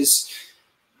 which is,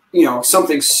 you know,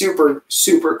 something super,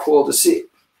 super cool to see.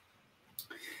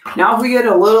 Now,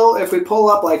 if we pull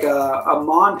up like a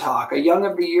Montauk, a young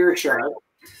of the year shark,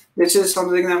 this is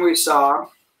something that we saw.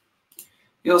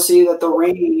 You'll see that the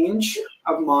range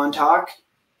of Montauk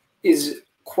is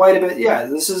quite a bit. Yeah,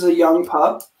 this is a young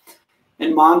pup.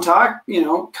 And Montauk,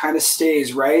 kind of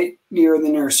stays right near the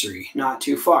nursery, not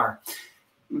too far.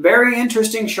 Very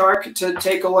interesting shark to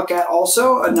take a look at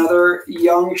also. Another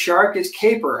young shark is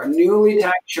Caper, a newly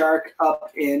tagged shark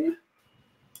up in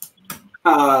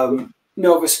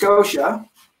Nova Scotia.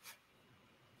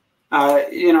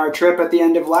 In our trip at the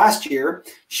end of last year,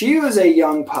 she was a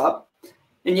young pup.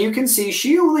 And you can see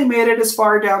she only made it as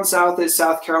far down south as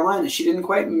South Carolina. She didn't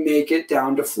quite make it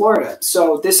down to Florida.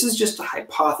 So this is just a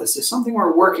hypothesis, something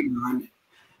we're working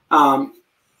on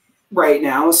right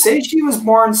now. Say she was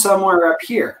born somewhere up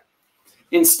here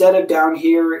instead of down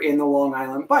here in the Long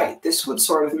Island Bight. This would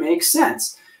sort of make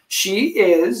sense. She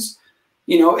is,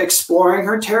 exploring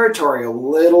her territory a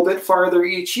little bit farther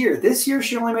each year. This year,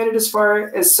 she only made it as far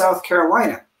as South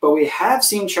Carolina. But we have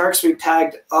seen sharks we've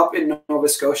tagged up in Nova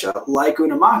Scotia, like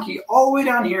Unamaki, all the way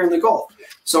down here in the Gulf.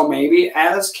 So maybe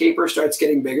as Caper starts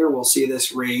getting bigger, we'll see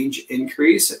this range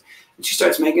increase. And she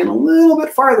starts making a little bit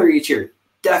farther each year.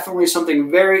 Definitely something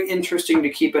very interesting to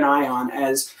keep an eye on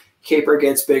as Caper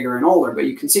gets bigger and older. But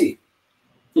you can see,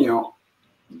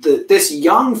 this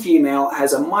young female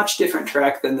has a much different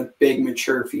track than the big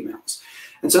mature females.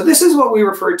 And so this is what we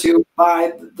refer to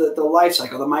by the life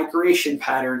cycle, the migration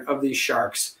pattern of these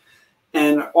sharks.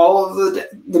 And all of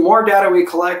the more data we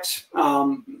collect,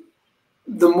 the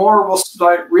more we'll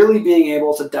start really being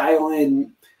able to dial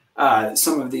in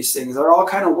some of these things. They're all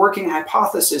kind of working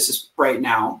hypotheses right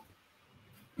now,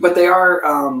 but they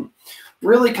are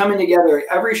really coming together.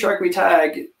 Every shark we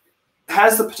tag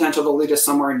has the potential to lead us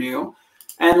somewhere new.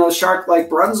 And a shark like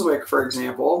Brunswick, for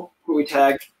example, who we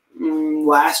tagged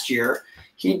last year,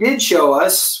 he did show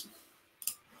us.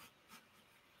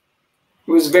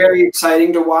 It was very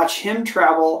exciting to watch him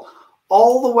travel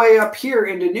all the way up here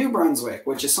into New Brunswick,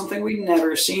 which is something we've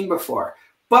never seen before.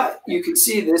 But you can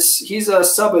see this, he's a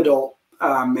subadult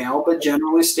male, but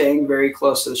generally staying very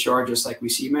close to the shore, just like we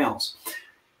see males.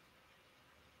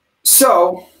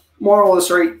 So, moral of the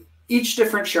story, each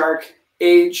different shark,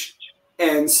 age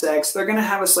and sex, they're going to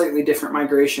have a slightly different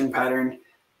migration pattern.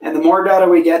 And the more data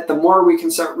we get, the more we can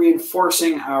start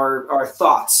reinforcing our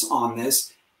thoughts on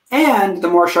this. And the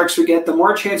more sharks we get, the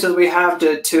more chances we have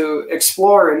to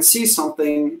explore and see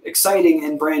something exciting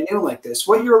and brand new like this.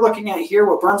 What you're looking at here,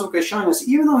 what Brunswick is showing us,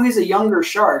 even though he's a younger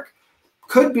shark,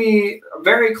 could be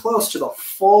very close to the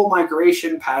full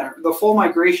migration pattern, the full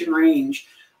migration range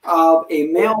of a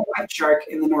male white shark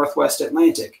in the Northwest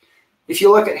Atlantic. If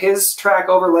you look at his track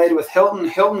overlaid with Hilton,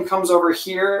 Hilton comes over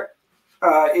here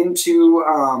into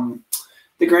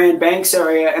the Grand Banks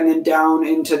area and then down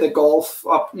into the Gulf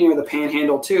up near the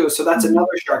Panhandle too. So that's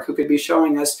another shark who could be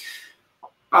showing us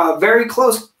very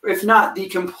close, if not the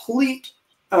complete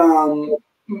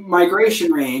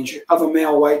migration range of a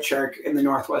male white shark in the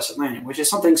Northwest Atlantic, which is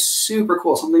something super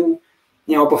cool. Something,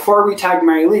 before we tagged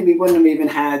Mary Lee, we wouldn't have even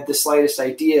had the slightest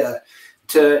idea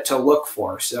to look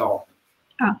for. So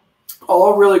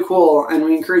all really cool. And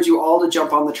we encourage you all to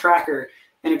jump on the tracker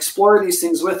and explore these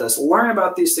things with us, learn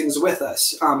about these things with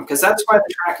us, because that's why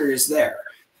the tracker is there.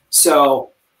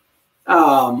 So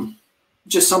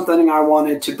just something I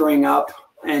wanted to bring up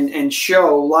and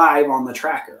show live on the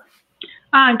tracker.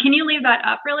 Can you leave that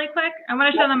up really quick? I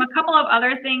want to show them a couple of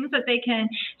other things that they can.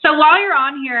 So while you're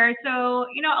on here, so,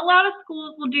 a lot of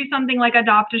schools will do something like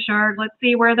adopt a shark. Let's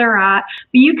see where they're at.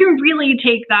 But you can really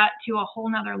take that to a whole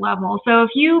nother level. So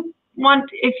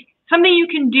if something you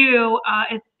can do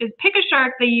is pick a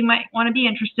shark that you might want to be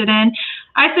interested in.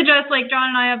 I suggest, like John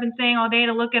and I have been saying all day,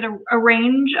 to look at a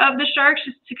range of the sharks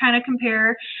just to kind of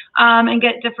compare and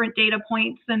get different data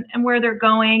points and where they're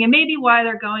going and maybe why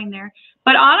they're going there.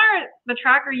 But on the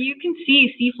tracker, you can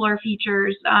see seafloor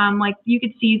features. Like you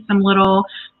could see some little,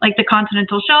 like the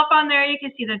continental shelf on there. You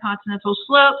can see the continental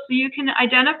slope. So you can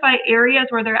identify areas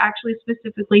where they're actually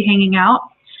specifically hanging out.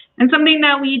 And something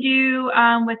that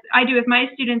I do with my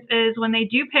students is when they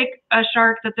do pick a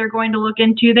shark that they're going to look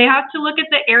into, they have to look at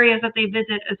the areas that they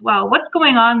visit as well. What's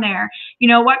going on there?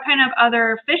 What kind of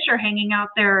other fish are hanging out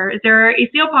there? Is there a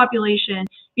seal population?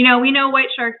 We know white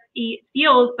sharks eat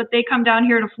seals, but they come down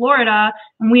here to Florida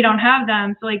and we don't have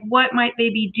them. So like, what might they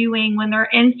be doing when they're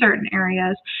in certain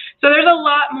areas? So there's a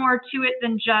lot more to it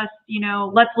than just,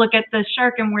 let's look at the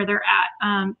shark and where they're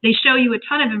at. They show you a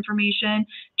ton of information.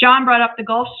 John brought up the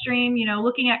Gulf Stream,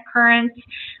 looking at currents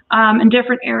and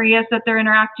different areas that they're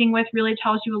interacting with really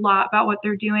tells you a lot about what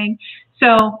they're doing.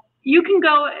 So you can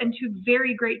go into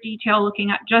very great detail looking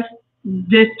at just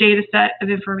this data set of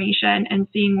information and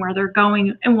seeing where they're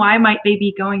going and why might they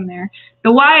be going there.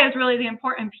 The why is really the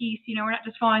important piece. You know, we're not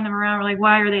just following them around. We're like,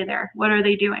 why are they there? What are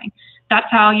they doing? That's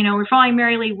how, you know, we're following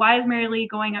Mary Lee. Why is Mary Lee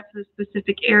going up to the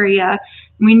specific area?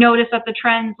 And we noticed that the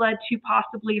trends led to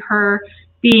possibly her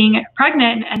being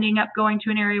pregnant and ending up going to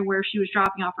an area where she was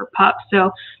dropping off her pups.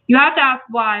 So you have to ask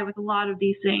why with a lot of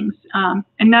these things.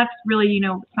 And that's really, you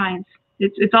know, science.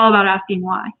 It's all about asking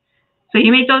why. So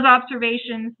you make those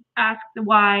observations, ask the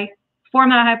why, form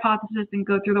that hypothesis, and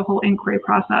go through the whole inquiry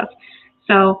process.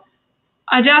 So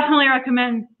I definitely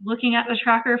recommend looking at the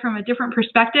tracker from a different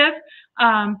perspective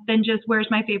than just where's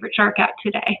my favorite shark at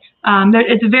today.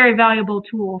 It's a very valuable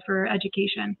tool for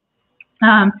education.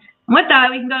 And with that,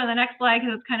 we can go to the next slide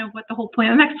because that's kind of what the whole point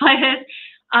of the next slide is.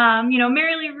 You know,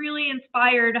 Mary Lee really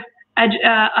inspired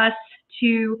us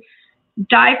to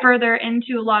dive further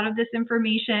into a lot of this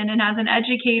information. And as an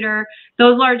educator,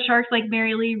 those large sharks like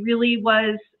Mary Lee really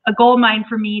was a goldmine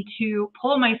for me to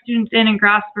pull my students in and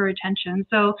grasp their attention.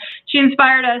 So she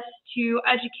inspired us to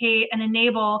educate and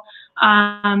enable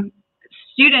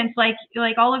students like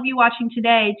all of you watching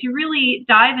today to really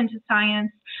dive into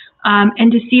science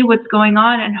and to see what's going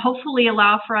on and hopefully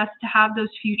allow for us to have those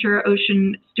future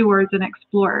ocean stewards and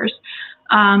explorers.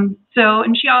 And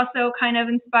she also kind of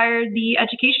inspired the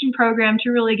education program to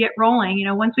really get rolling. You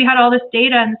know, once we had all this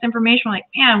data and this information, we're like,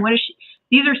 man,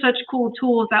 these are such cool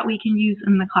tools that we can use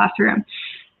in the classroom.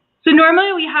 So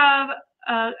normally we have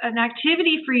an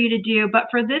activity for you to do, but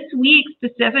for this week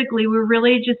specifically, we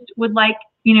really just would like,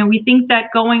 you know, we think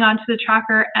that going onto the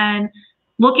tracker and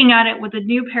looking at it with a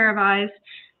new pair of eyes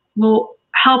will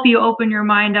help you open your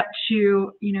mind up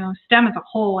to, you know, STEM as a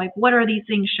whole. Like, what are these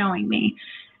things showing me?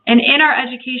 And in our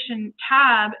education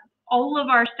tab, all of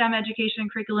our STEM education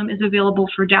curriculum is available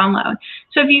for download.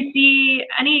 So if you see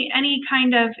any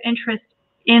kind of interest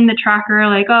in the tracker,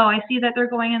 like, oh, I see that they're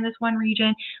going in this one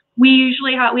region, we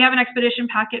usually have an expedition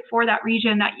packet for that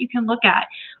region that you can look at.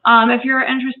 If you're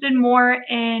interested more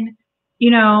in,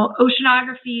 you know,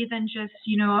 oceanography than just,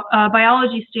 you know, a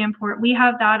biology standpoint, we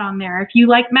have that on there. If you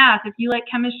like math, if you like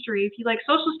chemistry, if you like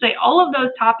social studies, all of those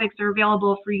topics are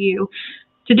available for you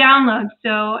to download.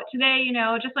 So today, you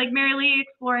know, just like Mary Lee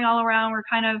exploring all around, we're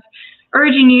kind of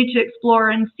urging you to explore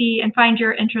and see and find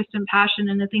your interest and passion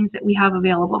in the things that we have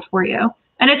available for you.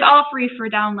 And it's all free for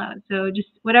download. So just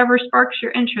whatever sparks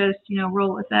your interest, you know,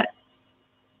 roll with it.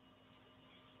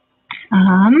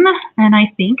 And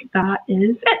I think that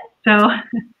is it. So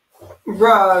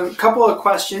a couple of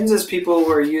questions as people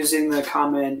were using the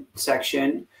comment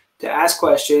section to ask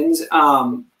questions.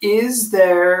 How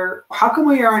come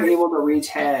we aren't able to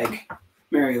retag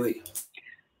Mary Lee?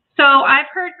 So I've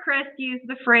heard Chris use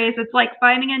the phrase, it's like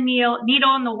finding a needle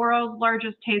in the world's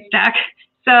largest haystack.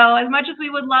 So as much as we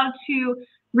would love to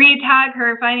retag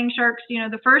her, finding sharks, you know,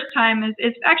 the first time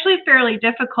is actually fairly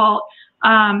difficult.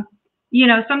 You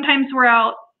know, sometimes we're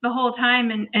out the whole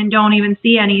time and don't even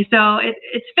see any. So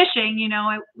it's fishing, you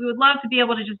know, we would love to be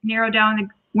able to just narrow down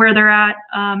where they're at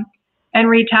and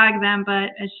retag them,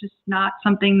 but it's just not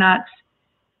something that's,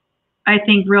 I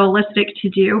think, realistic to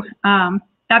do.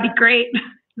 That'd be great.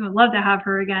 We would love to have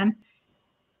her again.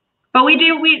 But I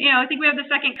think we have the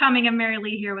second coming of Mary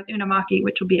Lee here with Unamaki,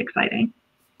 which will be exciting.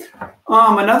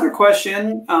 Another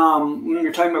question, when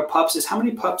you're talking about pups, is how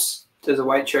many pups does a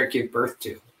white shark give birth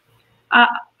to?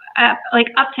 Like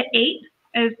up to 8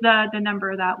 is the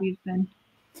number that we've been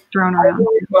thrown around.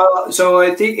 Well, so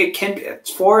I think it can be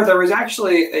 4. There was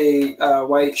actually a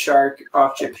white shark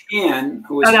off Japan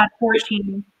who was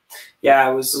 14. Yeah,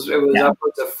 it was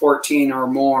upwards of 14 or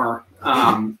more.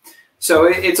 So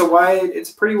it's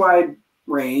a pretty wide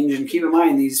range, and keep in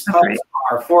mind these pups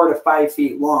are 4 to 5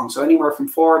 feet long, so anywhere from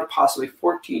 4 to possibly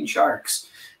 14 sharks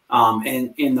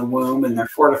in the womb, and they're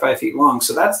 4 to 5 feet long.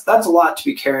 So that's a lot to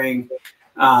be carrying.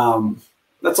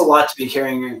 That's a lot to be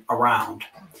carrying around.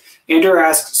 Andrew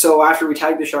asks, so after we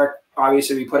tag the shark,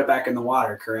 obviously we put it back in the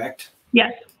water, correct?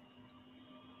 Yes.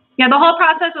 Yeah, the whole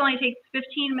process only takes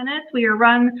 15 minutes. We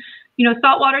run, you know,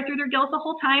 salt water through their gills the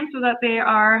whole time so that they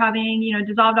are having, you know,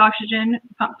 dissolved oxygen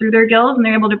pumped through their gills and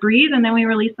they're able to breathe, and then we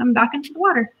release them back into the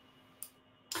water.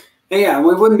 Yeah,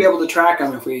 we wouldn't be able to track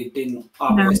them if we didn't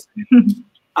obviously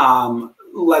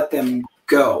let them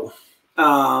go.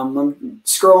 I'm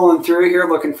scrolling through here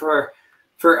looking for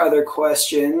other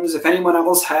questions. If anyone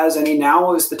else has any,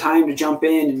 now is the time to jump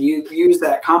in and use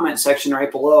that comment section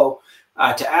right below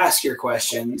to ask your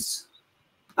questions.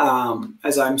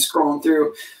 As I'm scrolling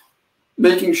through,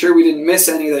 making sure we didn't miss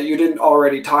any that you didn't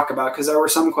already talk about, because there were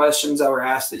some questions that were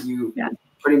asked that you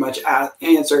pretty much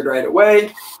answered right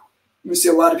away. We see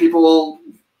a lot of people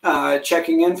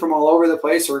checking in from all over the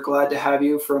place. We're glad to have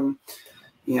you from,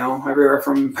 everywhere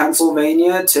from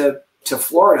Pennsylvania to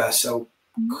Florida. So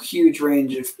huge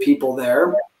range of people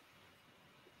there.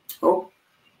 Oh,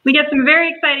 we get some very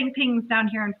exciting pings down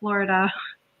here in Florida.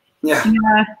 Yeah.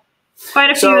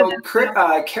 Quite a few. So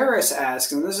Karis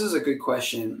asks, and this is a good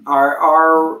question.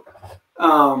 Sorry,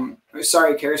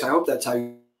 Karis, I hope that's how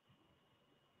you.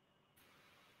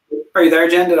 Are you there,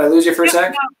 Jen? Did I lose you for a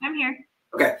sec? No, I'm here.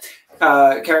 Okay.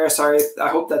 Karis, sorry. I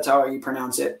hope that's how you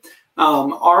pronounce it.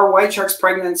 Are white sharks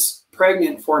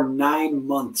pregnant for 9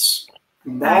 months?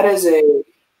 That is a. Do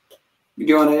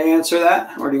you want to answer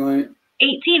that, or do you want?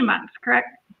 18 months, correct?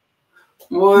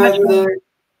 Well,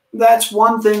 that's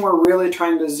one thing we're really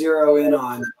trying to zero in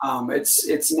on.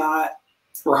 It's not.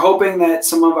 We're hoping that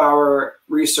some of our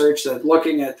research that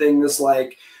looking at things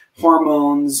like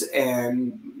hormones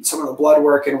and some of the blood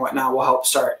work and whatnot will help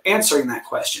start answering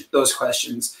those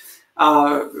questions.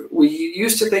 We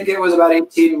used to think it was about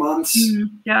 18 months.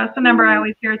 Yeah, that's the number I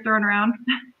always hear thrown around.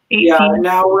 18. Yeah,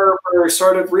 now we're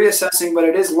sort of reassessing, but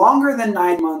it is longer than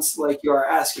 9 months, like you are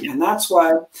asking, and that's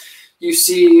why you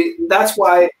see. That's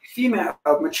why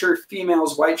a mature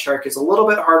female's white shark is a little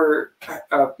bit harder.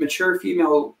 A mature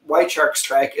female white shark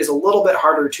strike is a little bit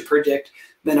harder to predict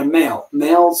than a male.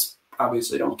 Males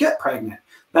obviously don't get pregnant.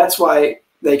 That's why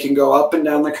they can go up and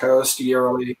down the coast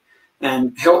yearly,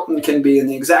 and Hilton can be in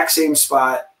the exact same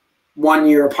spot 1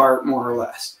 year apart, more or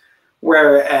less.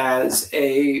 Whereas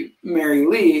a Mary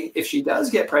Lee, if she does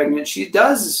get pregnant, she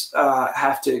does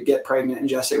have to get pregnant and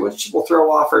gestate, which will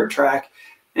throw off her track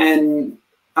and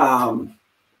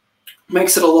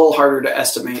makes it a little harder to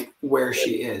estimate where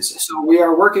she is. So we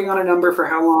are working on a number for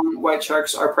how long white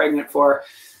sharks are pregnant for.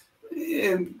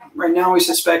 And right now we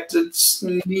suspect it's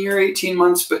near 18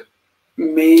 months, but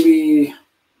maybe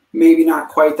not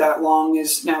quite that long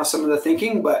is now some of the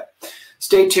thinking, but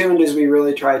stay tuned as we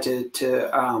really try to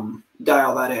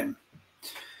dial that in.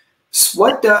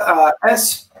 What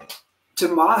S.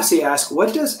 Tomasi asks,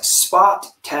 what does spot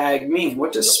tag mean?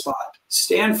 What does spot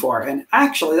stand for? And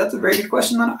actually, that's a very good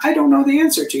question that I don't know the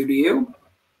answer to. Do you?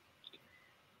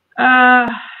 I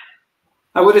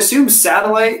would assume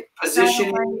satellite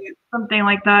positioning. Something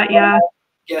like that, yeah.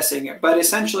 Guessing it. But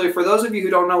essentially, for those of you who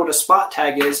don't know what a spot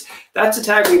tag is, that's a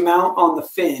tag we mount on the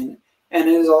fin and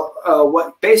is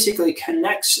what basically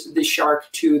connects the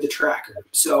shark to the tracker.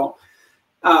 So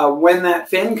when that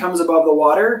fin comes above the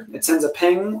water, it sends a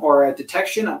ping or a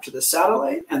detection up to the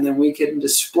satellite, and then we can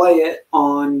display it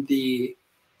on the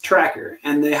tracker.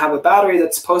 And they have a battery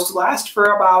that's supposed to last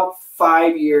for about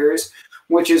 5 years,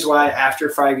 which is why after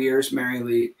 5 years, Mary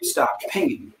Lee stopped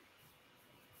pinging.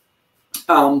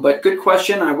 But good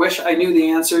question. I wish I knew the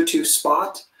answer to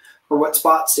spot or what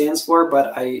spot stands for,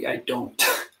 but I don't.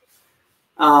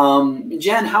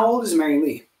 Jen, how old is Mary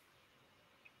Lee?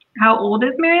 How old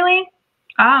is Mary Lee?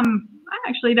 I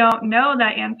actually don't know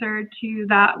that answer to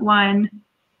that one.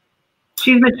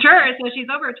 She's mature, so she's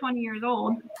over 20 years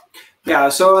old. Yeah,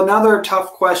 so another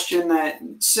tough question that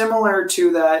similar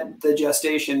to the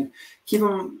gestation, keep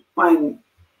in mind,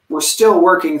 we're still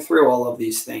working through all of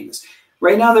these things.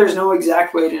 Right now, there's no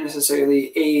exact way to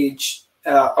necessarily age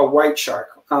a white shark.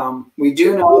 We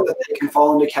do know that they can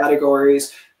fall into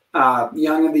categories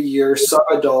young of the year,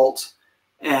 sub-adult,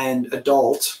 and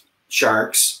adult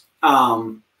sharks.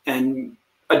 And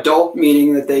adult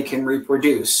meaning that they can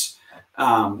reproduce.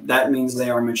 That means they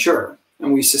are mature.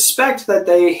 And we suspect that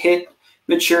they hit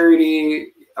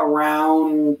maturity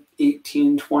around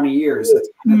 18, 20 years. That's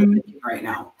kind of the thinking right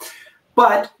now.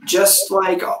 But just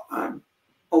like a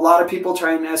lot of people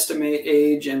try and estimate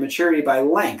age and maturity by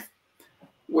length,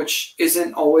 which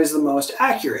isn't always the most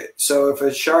accurate. So if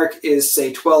a shark is,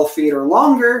 say, 12 feet or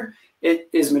longer, it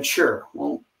is mature.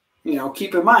 Well, you know,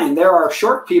 keep in mind, there are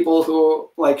short people who,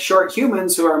 like short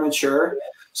humans who are mature.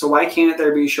 So why can't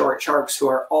there be short sharks who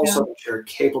are also mature,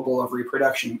 capable of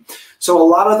reproduction? So a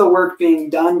lot of the work being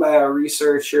done by our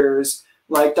researchers,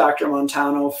 like Dr.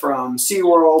 Montano from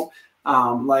SeaWorld,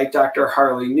 like Dr.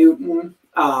 Harley Newton,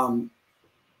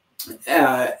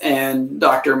 and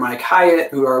Dr. Mike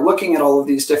Hyatt, who are looking at all of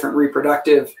these different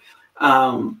reproductive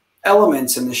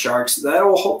elements in the sharks, that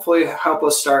will hopefully help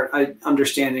us start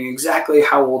understanding exactly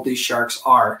how old these sharks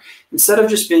are, instead of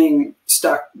just being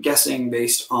stuck guessing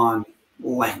based on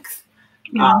length.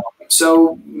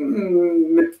 So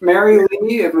Mary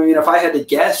Lee, I mean, if I had to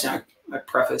guess, I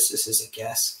preface this as a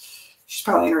guess, she's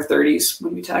probably in her 30s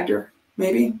when we tagged her,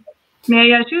 maybe.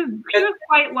 Yeah, she was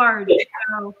quite large.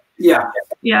 So. Yeah.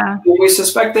 We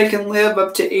suspect they can live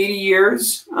up to 80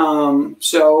 years.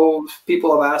 So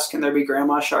people have asked, can there be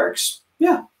grandma sharks?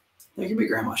 Yeah, there can be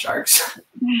grandma sharks.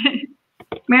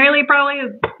 Marilee probably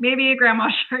is maybe a grandma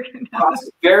shark.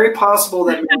 Very possible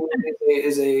that Marilee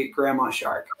is a grandma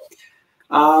shark.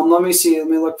 Let me see. Let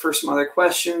me look for some other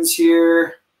questions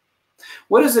here.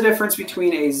 What is the difference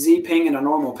between a Z-ping and a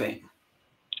normal ping?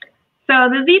 So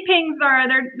the Z-pings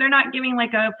they're not giving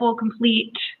like a full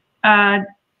complete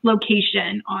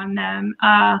location on them.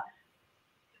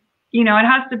 You know, it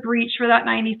has to breach for that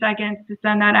 90 seconds to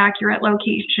send that accurate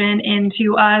location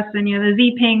into us. And, you know, the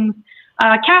Z-pings,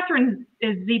 Catherine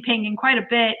is Z-pinging quite a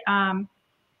bit,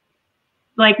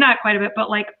 like not quite a bit, but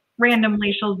like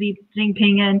randomly she'll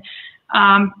Z-ping in.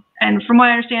 And from what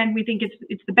I understand, we think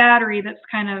it's the battery that's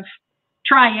kind of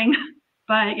trying,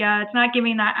 but yeah, it's not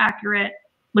giving that accurate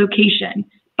location.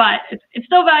 But it's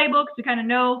still valuable because we kind of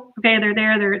know, okay, they're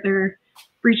there, they're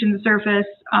breaching the surface,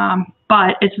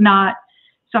 but it's not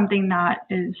something that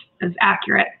is as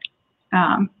accurate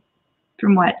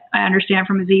from what I understand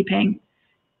from a Z-ping.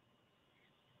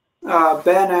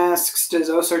 Ben asks, does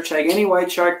OCEARCH tag any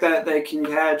white shark that they can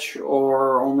catch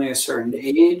or only a certain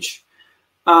age?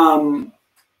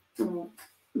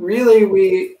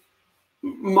 Really,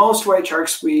 most white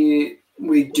sharks we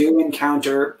do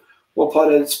encounter, we'll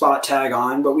put a spot tag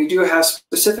on, but we do have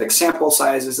specific sample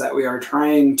sizes that we are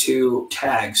trying to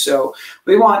tag. So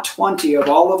we want 20 of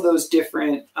all of those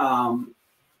different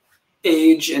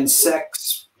age and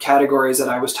sex categories that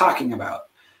I was talking about.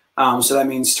 So that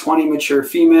means 20 mature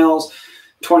females,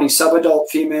 20 subadult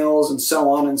females, and so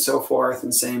on and so forth,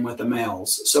 and same with the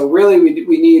males. So really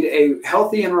we need a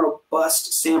healthy and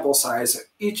robust sample size of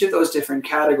each of those different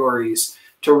categories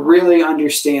to really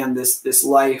understand this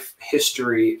life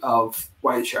history of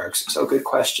white sharks. So good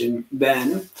question,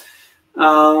 Ben.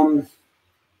 Karis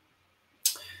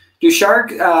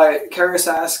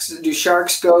asks, do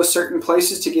sharks go certain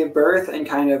places to give birth and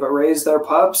kind of raise their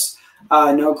pups?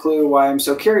 No clue why I'm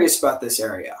so curious about this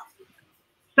area.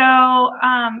 So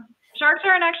sharks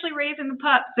aren't actually raising the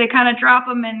pups. They kind of drop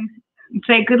them and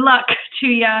say good luck to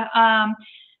you.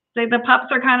 The pups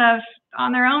are kind of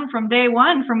on their own from day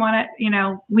one. From what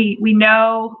we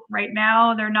know right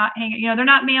now, they're not hanging. They're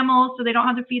not mammals, so they don't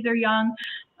have to feed their young.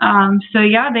 So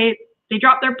yeah, they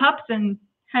drop their pups and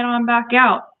head on back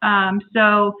out.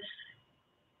 So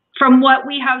from what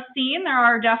we have seen, there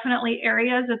are definitely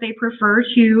areas that they prefer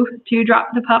to drop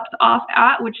the pups off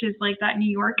at, which is like that New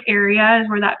York area is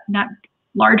where that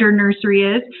larger nursery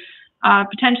is.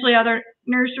 Potentially other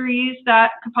nurseries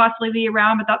that could possibly be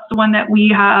around, but that's the one that we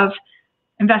have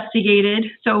investigated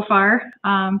so far.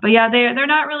 But yeah, they're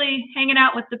not really hanging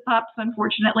out with the pups,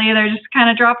 unfortunately. They're just kind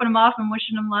of dropping them off and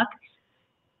wishing them luck.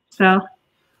 So.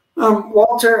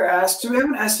 Walter asked, do we have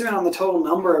an estimate on the total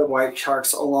number of white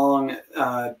sharks along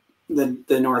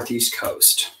the northeast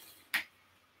coast?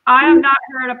 I have not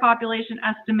heard a population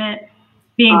estimate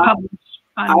being published.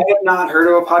 I have not heard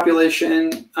of a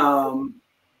population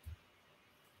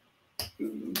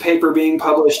paper being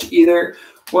published either.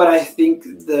 What I think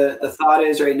the thought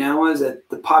is right now is that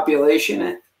the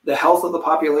health of the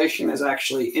population is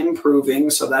actually improving,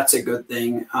 so that's a good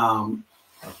thing.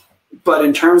 But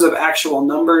in terms of actual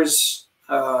numbers,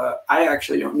 I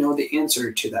actually don't know the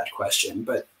answer to that question.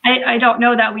 But I don't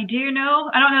know that we do know.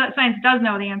 I don't know that science does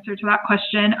know the answer to that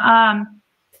question.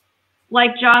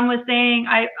 Like John was saying,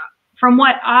 from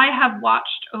what I have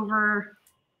watched over,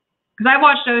 because I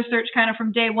watched OCEARCH kind of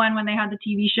from day one when they had the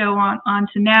TV show on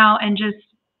to now, and just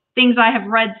things I have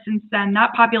read since then,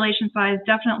 that population size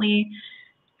definitely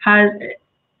has,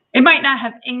 it might not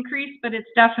have increased, but it's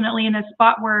definitely in a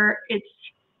spot where it's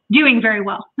doing very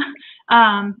well.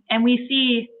 And we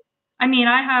see, I mean,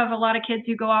 I have a lot of kids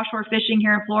who go offshore fishing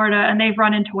here in Florida, and they've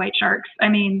run into white sharks. I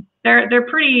mean, they're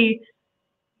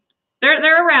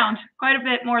around quite a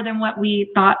bit more than what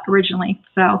we thought originally.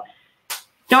 So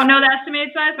don't know the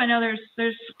estimated size, but I know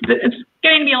it's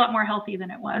getting to be a lot more healthy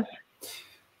than it was.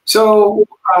 So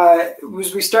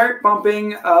as we start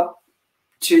bumping up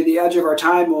to the edge of our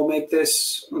time, we'll make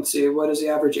this, let's see, what is the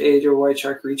average age of white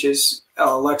shark reaches?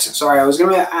 Alexa, sorry, I was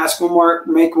going to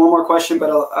make one more question, but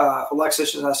Alexa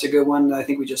just asked a good one that I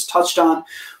think we just touched on.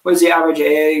 What is the average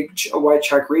age a white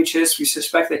shark reaches? We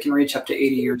suspect they can reach up to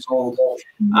 80 years old.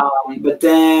 But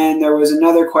then there was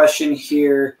another question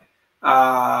here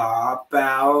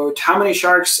about how many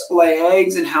sharks lay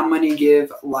eggs and how many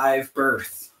give live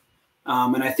birth.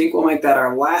 And I think we'll make that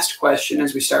our last question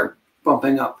as we start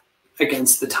bumping up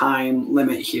against the time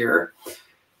limit here.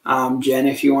 Jen,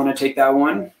 if you want to take that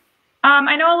one.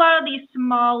 I know a lot of these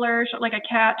smaller, like a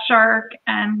cat shark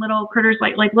and little critters,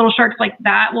 like little sharks like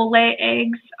that will lay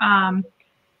eggs.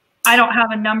 I don't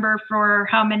have a number for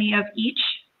how many of each.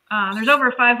 There's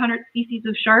over 500 species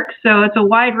of sharks, so it's a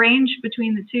wide range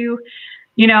between the two.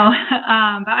 you know,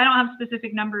 but I don't have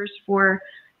specific numbers for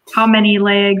how many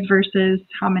lay eggs versus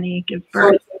how many give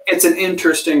birth. So it's an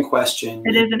interesting question.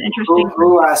 It is an interesting question.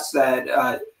 Who asked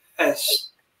that,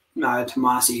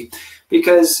 Tomasi?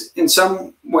 Because in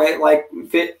some way, like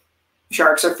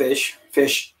sharks are fish,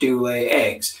 fish do lay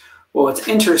eggs. Well, what's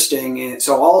interesting is,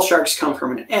 so all sharks come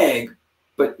from an egg,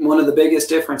 but one of the biggest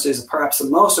differences, perhaps the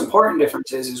most important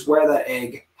difference is where that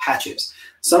egg hatches.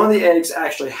 Some of the eggs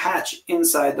actually hatch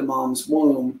inside the mom's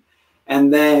womb,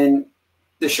 and then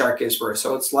the shark gives birth.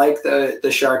 So it's like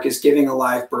the shark is giving a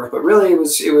live birth, but really it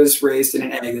was raised in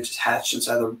an egg that just hatched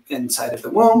inside of the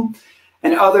womb.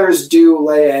 And others do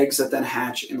lay eggs that then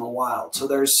hatch in the wild. So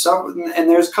there's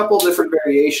a couple different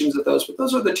variations of those, but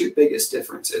those are the two biggest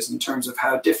differences in terms of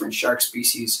how different shark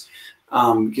species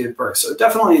give birth. So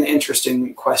definitely an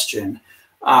interesting question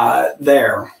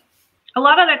there. A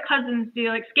lot of the cousins do,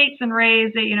 like skates and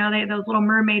rays, you know, those little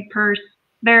mermaid purse.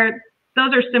 Those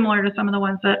are similar to some of the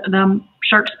ones that the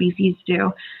shark species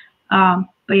do.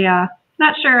 But yeah,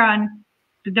 not sure on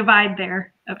the divide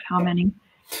there of how many.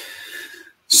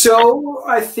 So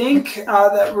I think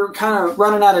that we're kind of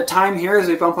running out of time here as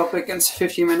we bump up against the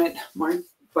 15-minute mark.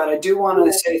 But I do want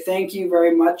to say thank you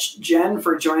very much, Jen,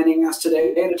 for joining us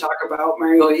today to talk about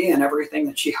Mary Lee and everything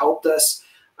that she helped us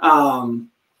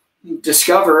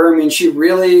discover. I mean, she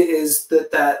really is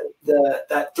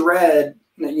that thread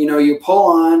that, you know, you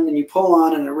pull on and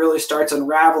it really starts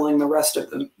unraveling the rest of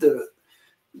the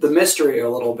mystery a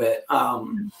little bit.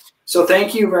 So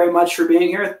thank you very much for being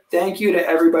here. Thank you to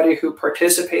everybody who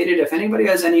participated. If anybody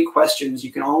has any questions,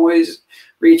 you can always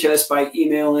reach us by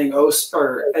emailing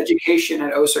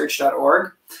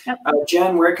education@osearch.org. Yep.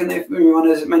 Jen, where can they, you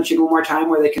want to mention one more time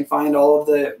where they can find all of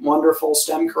the wonderful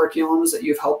STEM curriculums that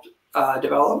you've helped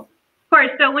develop? Of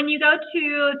course. So when you go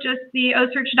to just the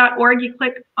osearch.org, you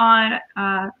click on,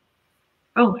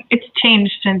 it's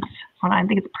changed since, I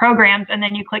think it's programs, and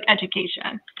then you click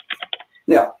education.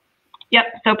 Yeah. Yep,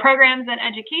 so programs and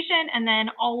education, and then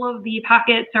all of the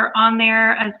packets are on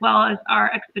there, as well as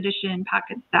our expedition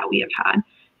packets that we have had.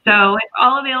 So it's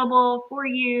all available for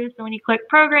you. So when you click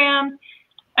programs,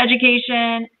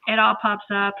 education, it all pops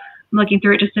up. I'm looking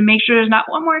through it just to make sure there's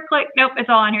not one more click. Nope, it's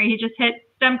all on here. You just hit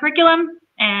STEM curriculum,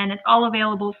 and it's all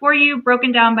available for you,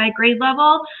 broken down by grade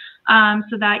level,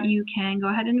 so that you can go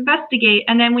ahead and investigate.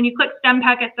 And then when you click STEM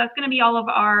packets, that's going to be all of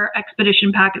our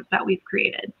expedition packets that we've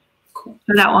created. Cool.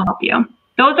 So that will help you.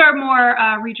 Those are more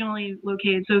regionally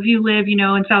located. So if you live, you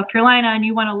know, in South Carolina and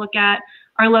you want to look at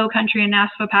our Low Country and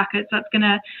NASFA packets, that's going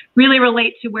to really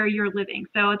relate to where you're living.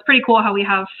 So it's pretty cool how we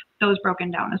have those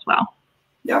broken down as well.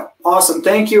 Yep. Awesome.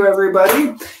 Thank you,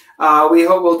 everybody. We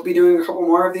hope we'll be doing a couple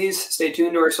more of these. Stay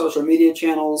tuned to our social media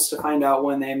channels to find out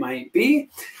when they might be.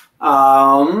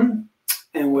 And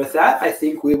with that, I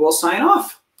think we will sign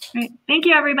off. All right. Thank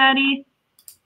you, everybody.